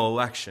eternal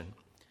election.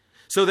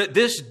 So that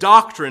this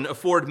doctrine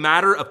afford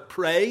matter of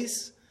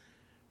praise,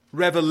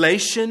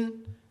 revelation,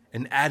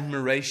 and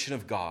admiration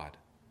of God,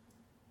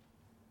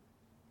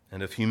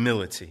 and of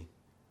humility,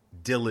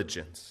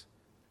 diligence,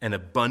 and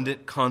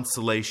abundant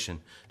consolation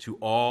to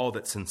all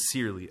that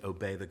sincerely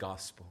obey the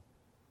gospel.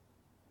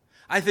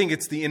 I think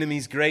it's the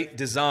enemy's great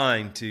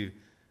design to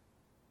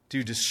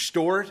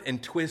distort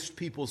and twist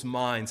people's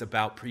minds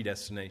about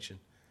predestination.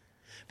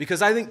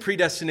 Because I think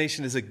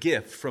predestination is a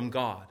gift from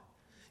God,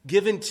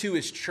 given to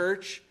His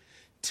church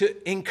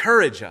to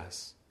encourage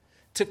us,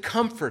 to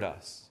comfort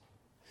us,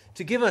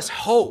 to give us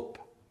hope,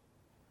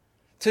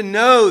 to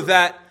know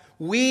that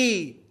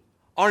we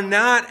are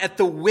not at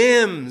the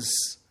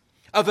whims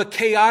of a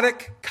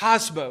chaotic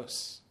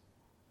cosmos,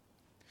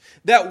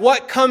 that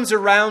what comes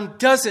around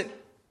doesn't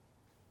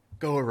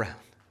go around,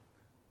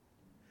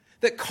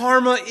 that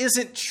karma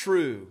isn't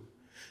true,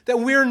 that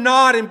we're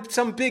not in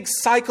some big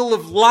cycle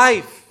of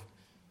life,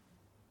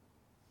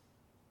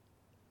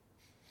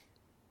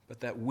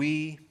 but that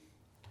we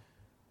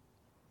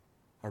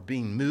are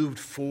being moved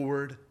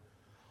forward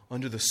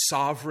under the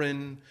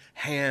sovereign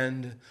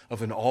hand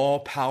of an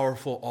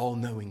all-powerful,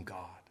 all-knowing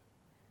God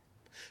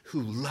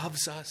who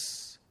loves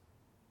us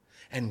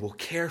and will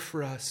care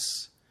for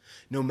us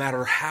no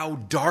matter how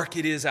dark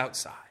it is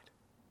outside.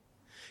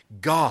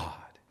 God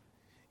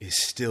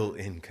is still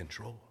in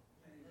control.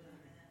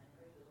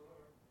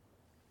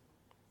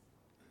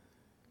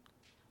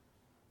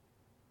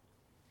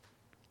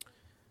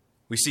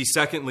 We see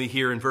secondly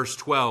here in verse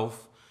 12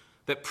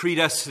 that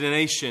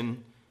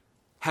predestination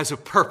has a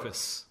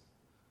purpose.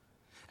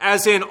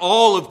 As in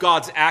all of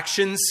God's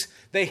actions,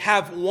 they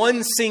have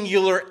one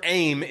singular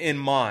aim in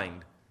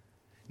mind,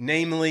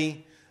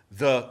 namely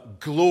the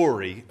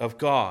glory of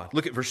God.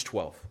 Look at verse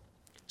 12.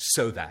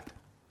 So that.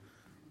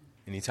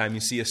 Anytime you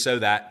see a so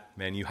that,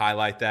 man, you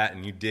highlight that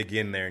and you dig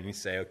in there and you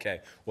say, okay,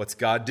 what's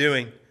God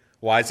doing?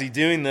 Why is He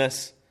doing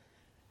this?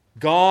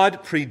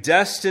 God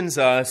predestines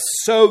us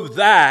so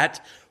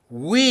that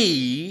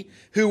we,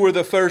 who were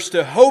the first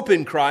to hope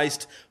in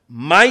Christ,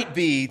 might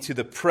be to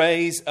the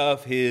praise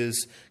of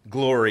His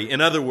glory.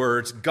 In other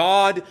words,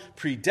 God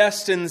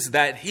predestines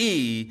that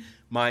He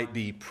might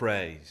be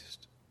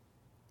praised.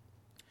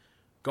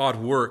 God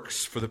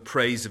works for the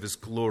praise of His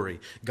glory.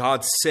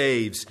 God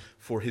saves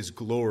for His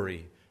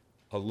glory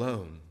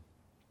alone.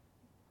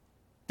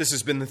 This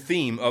has been the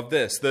theme of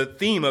this. The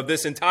theme of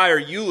this entire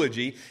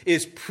eulogy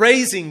is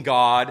praising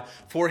God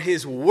for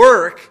His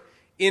work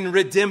in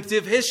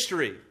redemptive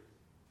history.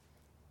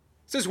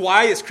 This is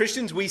why, as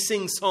Christians, we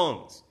sing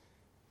songs.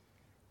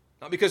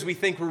 Not because we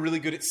think we're really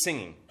good at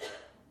singing,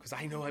 because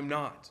I know I'm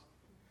not.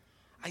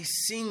 I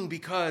sing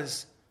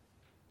because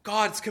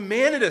God's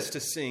commanded us to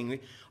sing.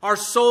 Our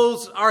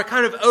souls are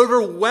kind of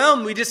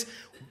overwhelmed. We just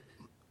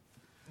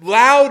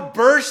loud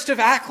burst of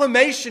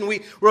acclamation.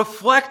 We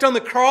reflect on the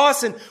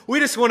cross and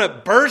we just want to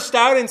burst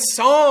out in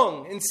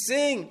song and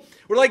sing.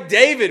 We're like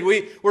David.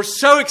 We're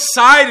so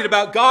excited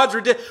about God's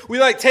redemption. We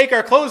take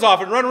our clothes off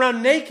and run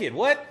around naked.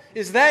 What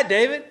is that,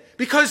 David?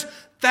 Because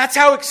that's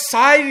how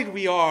excited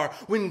we are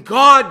when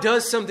God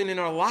does something in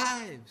our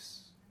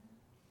lives.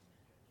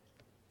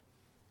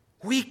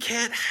 We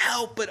can't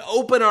help but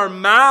open our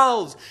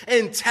mouths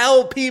and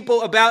tell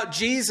people about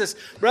Jesus.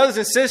 Brothers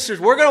and sisters,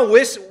 we're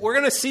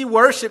going to see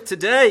worship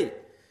today.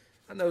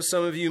 I know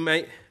some of you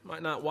might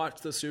not watch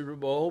the Super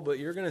Bowl, but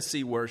you're going to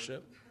see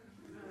worship.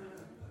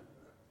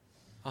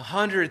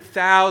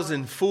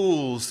 100,000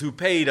 fools who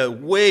paid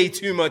way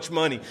too much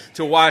money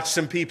to watch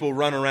some people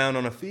run around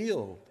on a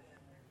field.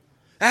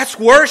 That's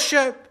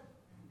worship.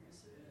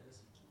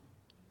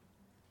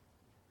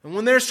 And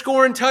when they're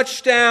scoring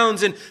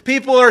touchdowns and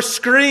people are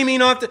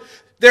screaming off,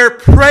 they're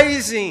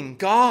praising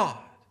God.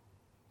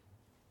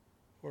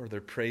 Or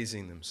they're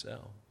praising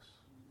themselves.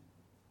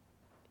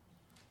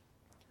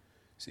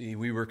 See,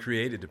 we were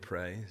created to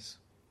praise.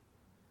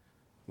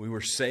 We were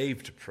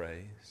saved to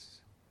praise.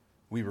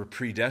 We were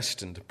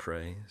predestined to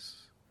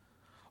praise.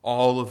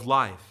 All of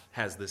life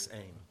has this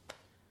aim.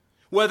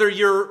 Whether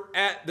you're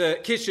at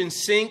the kitchen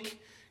sink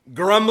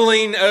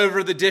grumbling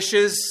over the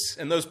dishes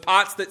and those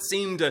pots that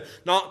seem to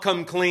not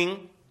come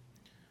clean,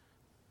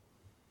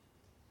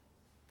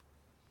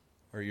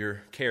 or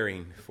you're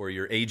caring for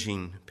your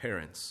aging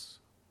parents,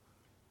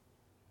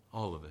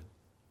 all of it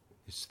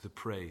is the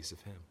praise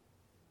of Him.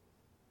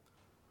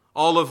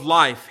 All of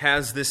life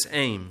has this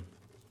aim.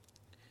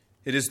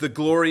 It is the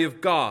glory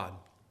of God.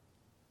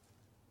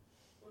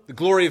 The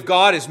glory of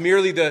God is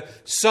merely the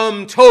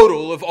sum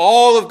total of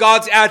all of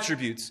God's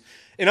attributes.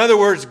 In other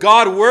words,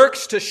 God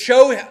works to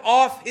show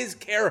off His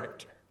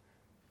character.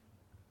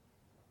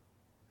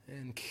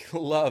 And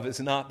love is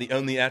not the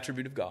only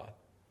attribute of God.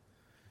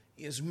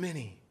 He has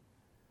many.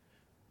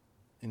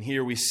 And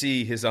here we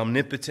see His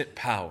omnipotent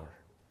power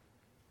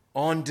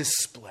on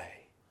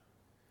display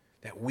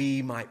that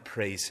we might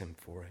praise Him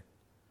for it.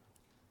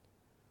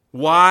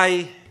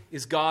 Why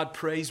is God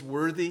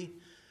praiseworthy?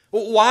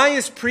 Why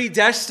is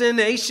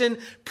predestination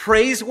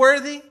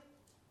praiseworthy?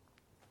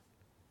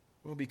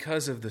 Well,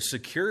 because of the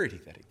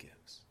security that it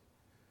gives.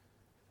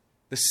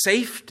 The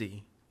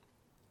safety,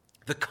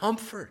 the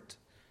comfort,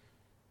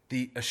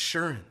 the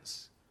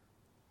assurance.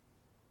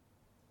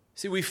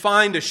 See, we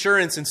find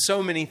assurance in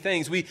so many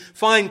things. We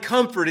find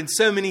comfort in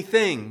so many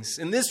things.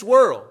 In this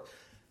world,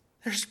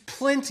 there's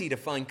plenty to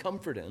find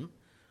comfort in.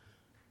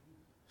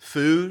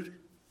 Food,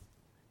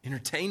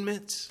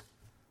 entertainment,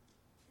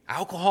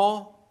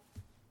 alcohol,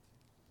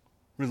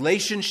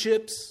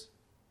 relationships.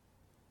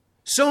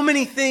 So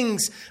many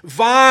things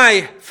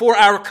vie for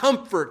our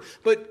comfort.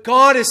 But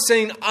God is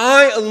saying,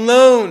 I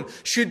alone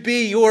should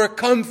be your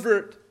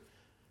comfort.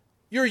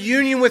 Your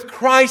union with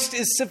Christ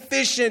is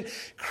sufficient.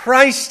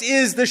 Christ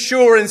is the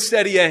sure and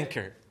steady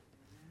anchor.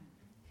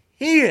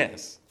 He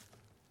is,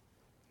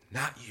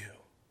 not you.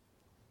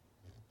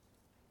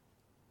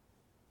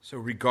 So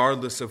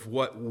regardless of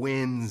what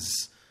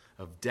winds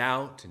of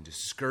doubt and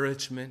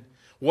discouragement,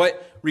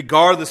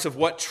 regardless of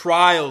what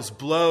trials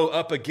blow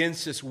up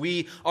against us,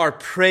 we are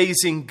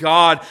praising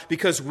God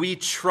because we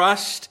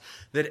trust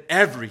that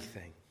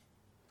everything,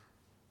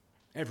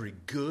 every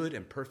good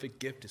and perfect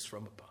gift is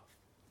from above.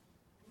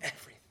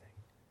 Everything.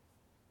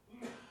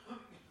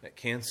 That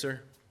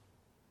cancer,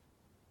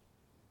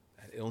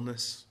 that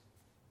illness,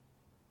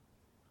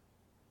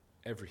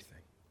 everything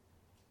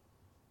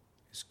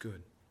is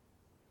good.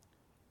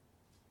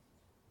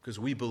 Because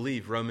we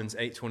believe Romans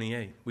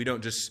 8:28. We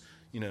don't just,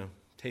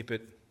 tape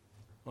it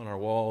on our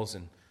walls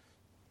and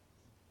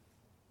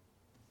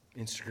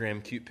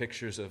Instagram cute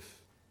pictures of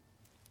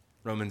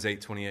Romans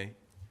 8:28.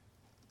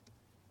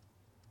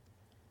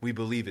 We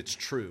believe it's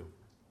true.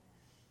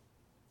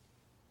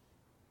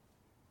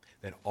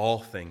 That all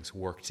things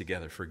work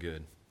together for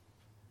good.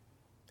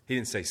 He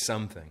didn't say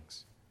some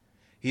things.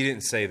 He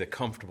didn't say the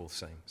comfortable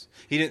things.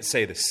 He didn't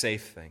say the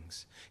safe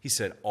things. He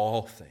said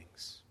all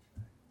things.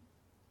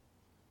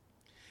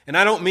 And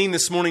I don't mean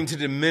this morning to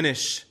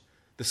diminish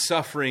the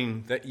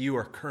suffering that you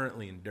are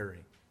currently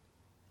enduring.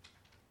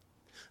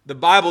 The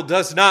Bible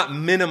does not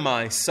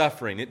minimize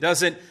suffering. It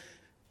doesn't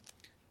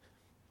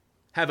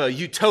have a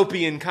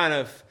utopian kind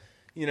of,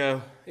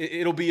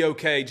 it'll be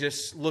okay,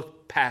 just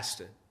look past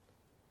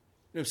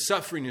it.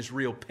 Suffering is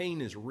real.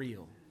 Pain is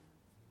real.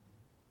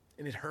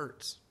 And it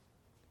hurts.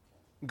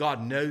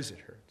 God knows it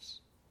hurts.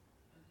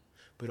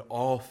 But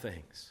all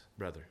things,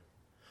 brother,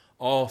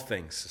 all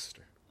things,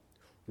 sister,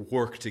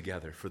 work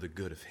together for the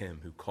good of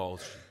Him who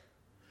calls you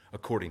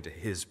according to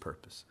His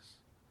purposes.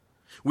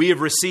 We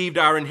have received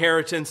our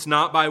inheritance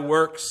not by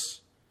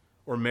works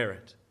or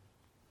merit,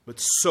 but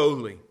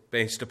solely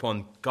based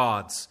upon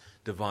God's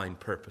divine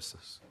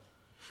purposes.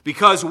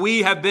 Because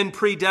we have been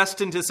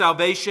predestined to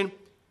salvation,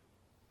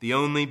 the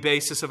only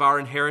basis of our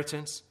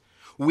inheritance,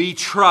 we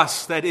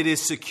trust that it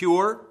is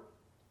secure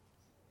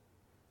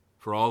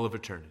for all of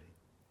eternity.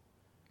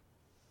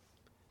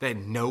 That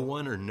no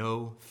one or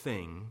no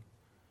thing,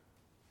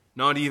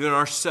 not even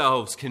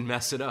ourselves, can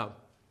mess it up.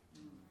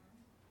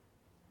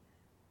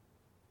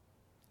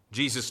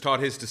 Jesus taught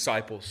His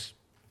disciples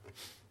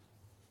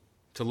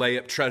to lay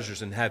up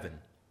treasures in heaven,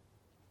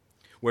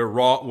 where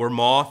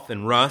moth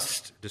and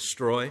rust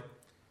destroy,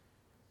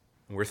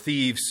 and where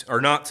thieves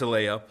are not to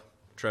lay up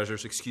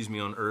treasures,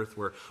 on earth,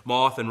 where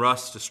moth and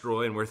rust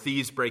destroy, and where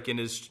thieves break in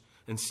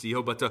and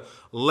steal, but to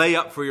lay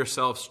up for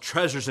yourselves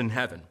treasures in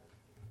heaven,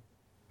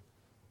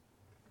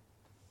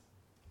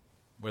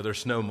 where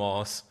there's no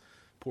moths.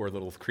 Poor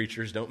little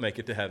creatures don't make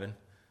it to heaven.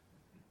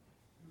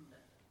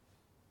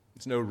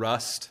 There's no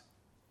rust.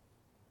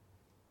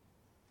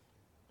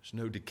 There's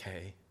no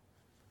decay.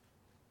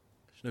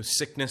 There's no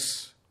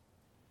sickness.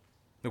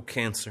 No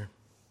cancer.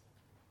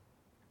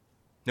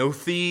 No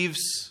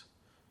thieves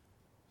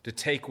to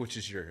take which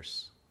is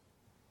yours.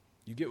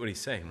 You get what he's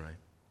saying, right?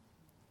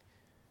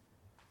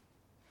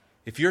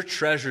 If your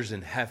treasure's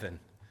in heaven,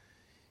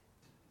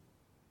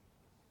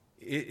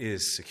 it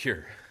is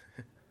secure.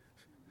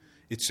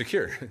 It's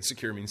secure.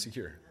 Secure means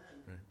secure.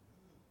 Right?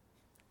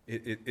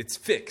 It's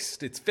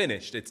fixed. It's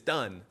finished. It's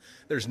done.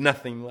 There's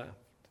nothing left.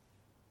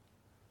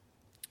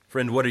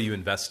 Friend, what are you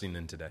investing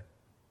in today?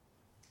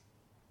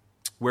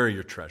 Where are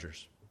your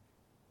treasures?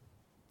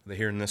 Are they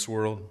here in this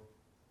world?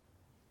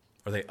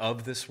 Are they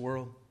of this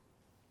world?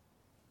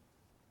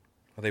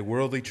 Are they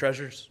worldly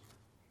treasures?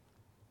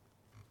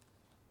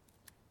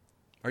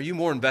 Are you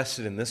more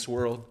invested in this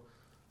world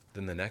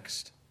than the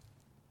next?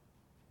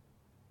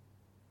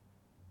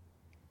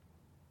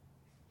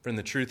 Friend,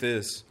 the truth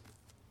is,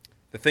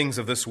 the things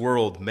of this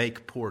world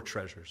make poor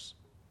treasures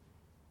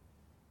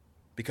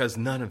because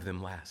none of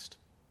them last.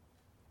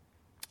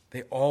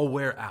 They all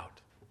wear out.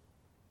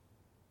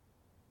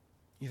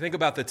 You think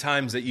about the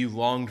times that you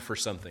longed for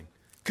something,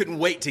 couldn't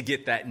wait to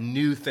get that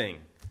new thing,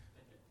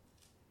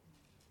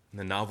 and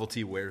the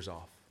novelty wears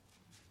off.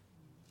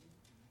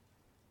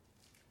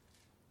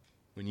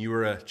 When you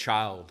were a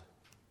child,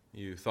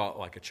 you thought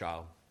like a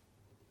child.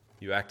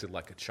 You acted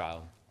like a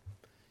child.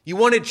 You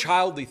wanted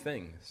childly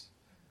things.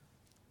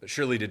 But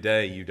surely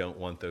today you don't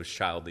want those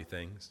childly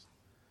things.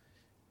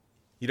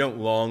 You don't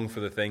long for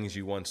the things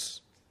you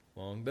once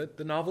longed, but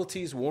the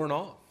novelty's worn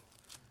off.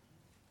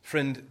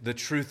 Friend, the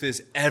truth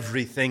is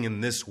everything in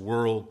this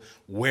world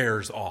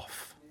wears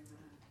off.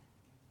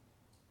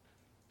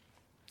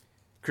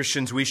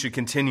 Christians, we should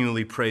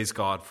continually praise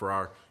God for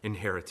our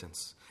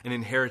inheritance. An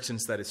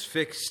inheritance that is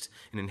fixed,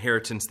 an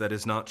inheritance that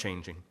is not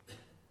changing.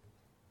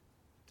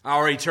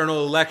 Our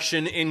eternal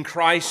election in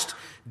Christ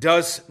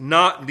does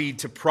not lead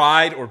to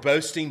pride or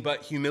boasting,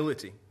 but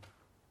humility.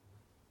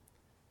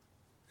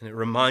 And it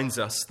reminds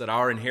us that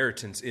our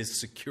inheritance is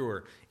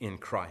secure in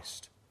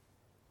Christ.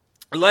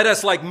 Let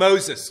us, like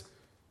Moses,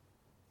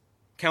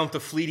 count the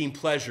fleeting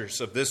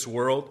pleasures of this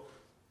world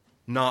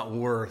not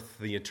worth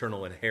the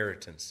eternal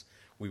inheritance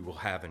we will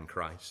have in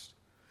Christ.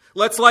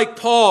 Let's, like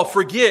Paul,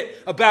 forget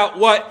about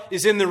what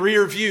is in the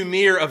rear view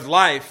mirror of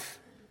life.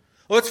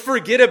 Let's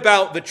forget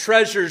about the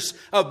treasures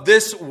of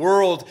this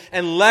world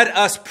and let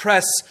us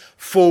press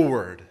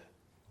forward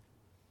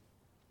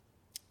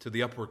to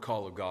the upward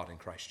call of God in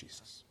Christ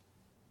Jesus.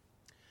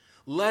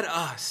 Let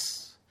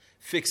us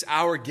fix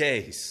our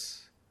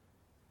gaze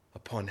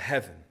upon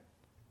heaven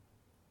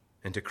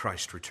and to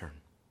Christ's return.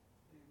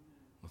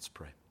 Let's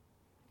pray.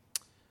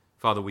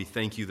 Father, we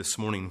thank you this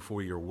morning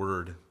for your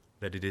word,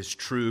 that it is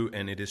true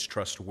and it is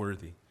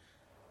trustworthy.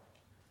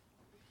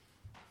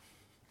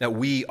 That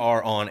we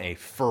are on a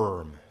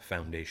firm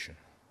foundation.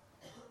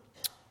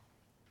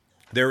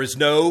 There is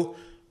no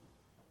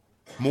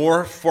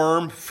more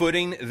firm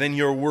footing than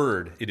your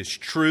word. It is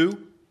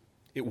true,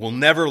 it will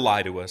never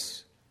lie to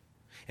us,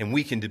 and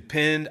we can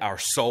depend our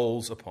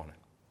souls upon it.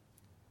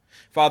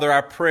 Father,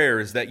 our prayer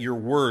is that your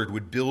word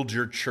would build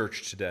your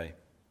church today.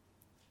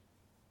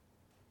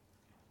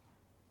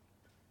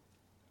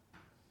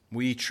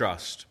 we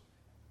trust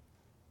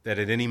that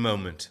at any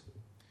moment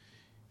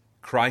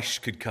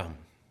Christ could come.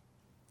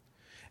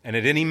 And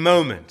at any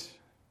moment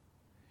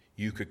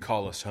you could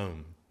call us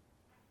home.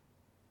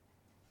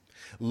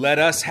 Let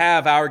us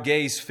have our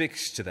gaze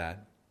fixed to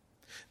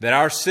that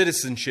our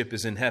citizenship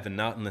is in heaven,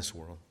 not in this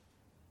world.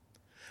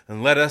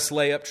 And let us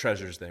lay up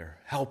treasures there.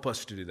 Help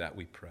us to do that,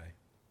 we pray.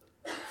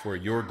 For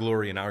your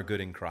glory and our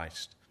good in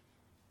Christ.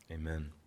 Amen.